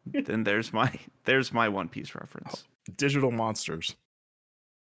 Then there's my One Piece reference. Digital monsters.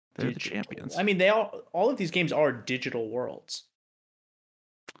 They're the Digital. champions. I mean, all of these games are digital worlds.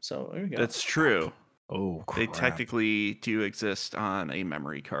 So there we go. That's true. Oh, They crap. technically do exist on a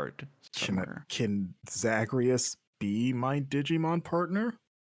memory card somewhere. Can Zagreus be my Digimon partner?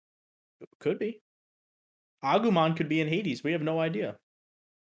 Could be. Agumon could be in Hades. We have no idea.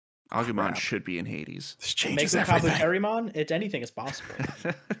 Agumon Crap. should be in Hades. This changes Make everything. Kabuterimon. Anything is possible.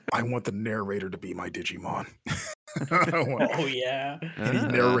 I want the narrator to be my Digimon. I want- Oh yeah. and he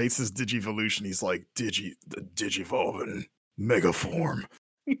narrates his Digivolution. He's like, the Digivolve Mega Form.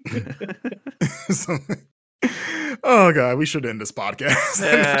 So- oh god, we should end this podcast.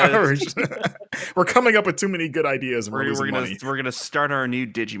 We're coming up with too many good ideas and we're losing money. We're gonna start our new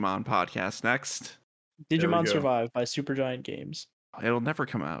Digimon podcast next. Digimon go. Survive by Supergiant Games. It'll never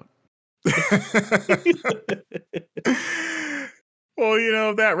come out.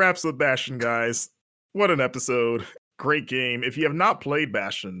 Well, that wraps up Bastion, guys. What an episode. Great game. If you have not played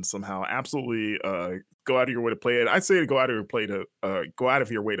Bastion somehow, absolutely go out of your way to play it. I'd say go out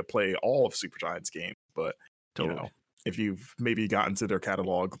of your way to play all of Supergiant's games. But Totally. if you've maybe gotten to their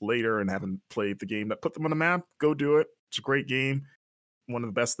catalog later and haven't played the game that put them on the map, go do it. It's a great game. One of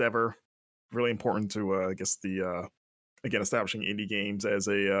the best ever. Really important to I guess the again establishing indie games as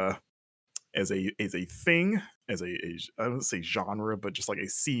a thing, as a I wouldn't say genre, but just like a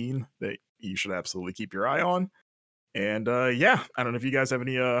scene that you should absolutely keep your eye on. And yeah, I don't know if you guys have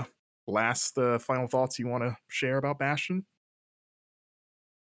any last final thoughts you want to share about Bastion.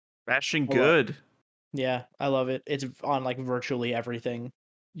 Bastion Well, good. Yeah, I love it. It's on like virtually everything.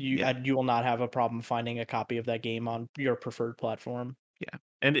 You will not have a problem finding a copy of that game on your preferred platform.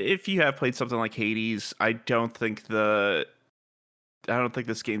 And if you have played something like Hades, I don't think this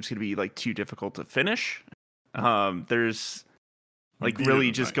game's gonna be like too difficult to finish. There's like Beat it really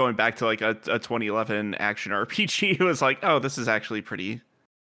in just night. going back to like a 2011 action RPG. It was like, oh, this is actually pretty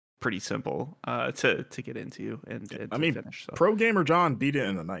simple to get into and I to mean, finish. So. Pro gamer John beat it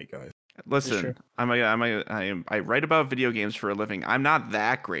in the night, guys. Listen, true. I write about video games for a living. I'm not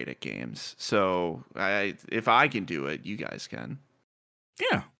that great at games, so if I can do it, you guys can.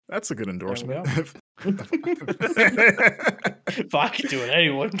 Yeah, that's a good endorsement. If I can do it,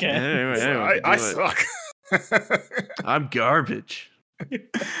 anyone can. Anyway, I do it. suck. I'm garbage.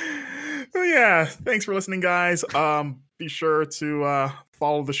 Well, yeah, thanks for listening, guys. Be sure to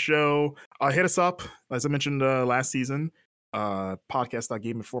follow the show. Hit us up, as I mentioned last season,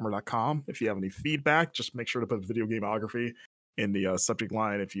 podcast.gameinformer.com. If you have any feedback, just make sure to put video gameography in the subject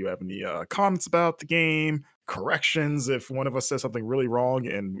line. If you have any comments about the game, corrections, if one of us says something really wrong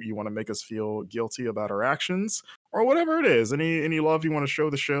and you want to make us feel guilty about our actions, or whatever it is, any love you want to show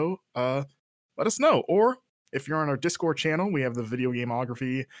the show, let us know. Or if you're on our Discord channel, we have the video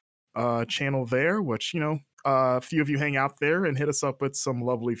gameography channel there, which a few of you hang out there and hit us up with some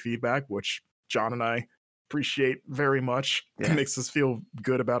lovely feedback, which John and I appreciate very much. Yeah. It makes us feel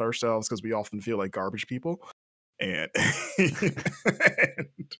good about ourselves because we often feel like garbage people. And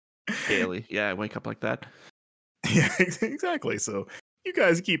Daily. Yeah, I wake up like that. yeah, exactly. So you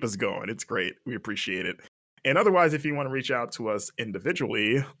guys keep us going. It's great. We appreciate it. And otherwise, if you want to reach out to us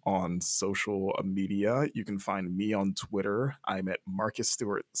individually on social media, you can find me on Twitter. I'm at Marcus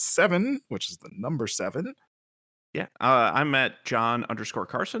Stewart 7, which is the number 7. Yeah. I'm at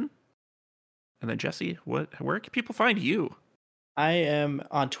John_Carson. And then Jesse, where can people find you? I am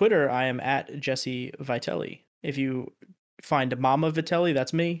on Twitter. I am at Jesse Vitelli. If you find Mama Vitelli,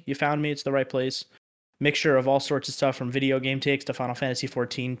 that's me. You found me. It's the right place. Mixture of all sorts of stuff, from video game takes to Final Fantasy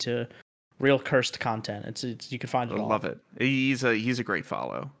 14 to real cursed content. It's you can find it all. I love it. He's a great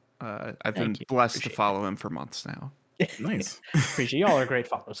follow. I've been blessed to follow him for months now. Nice. Appreciate y'all are great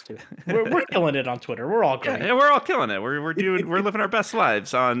follows too. We're killing it on Twitter. We're all great. Yeah, we're all killing it. We're living our best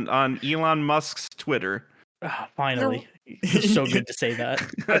lives on Elon Musk's Twitter. Finally, It's so good to say that.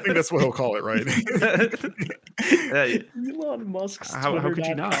 I think that's what he'll call it, right? Elon Musk's how could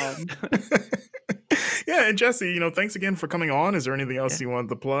you not? Yeah, and Jesse, thanks again for coming on. Is there anything else you wanted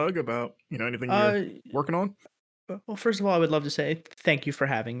to plug about, anything you're working on? Well, first of all, I would love to say thank you for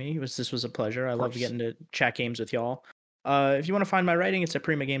having me. This was a pleasure. I love getting to chat games with y'all. If you want to find my writing, it's at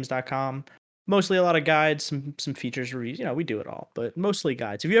primagames.com. Mostly a lot of guides, some features, reviews. We do it all, but mostly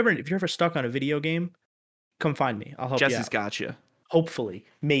guides. If you're ever stuck on a video game, come find me. I'll help you out. Jesse's got you. Hopefully,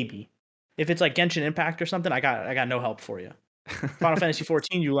 maybe. If it's like Genshin Impact or something, I got no help for you. Final Fantasy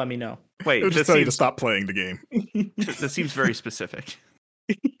 14, you let me know. Wait, just tell you to stop playing the game. That seems very specific.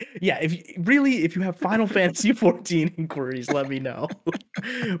 Yeah, if you have Final Fantasy 14 inquiries, let me know.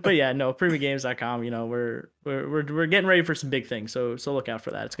 But yeah, no, primagames.com. We're getting ready for some big things, so look out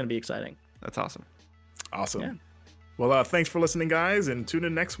for that. It's gonna be exciting. That's awesome. Yeah. Well, thanks for listening, guys, and tune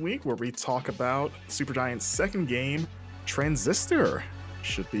in next week where we talk about Supergiant's second game, Transistor.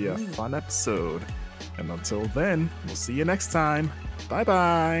 Should be a fun episode. And until then, we'll see you next time.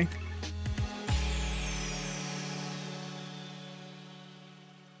 Bye-bye.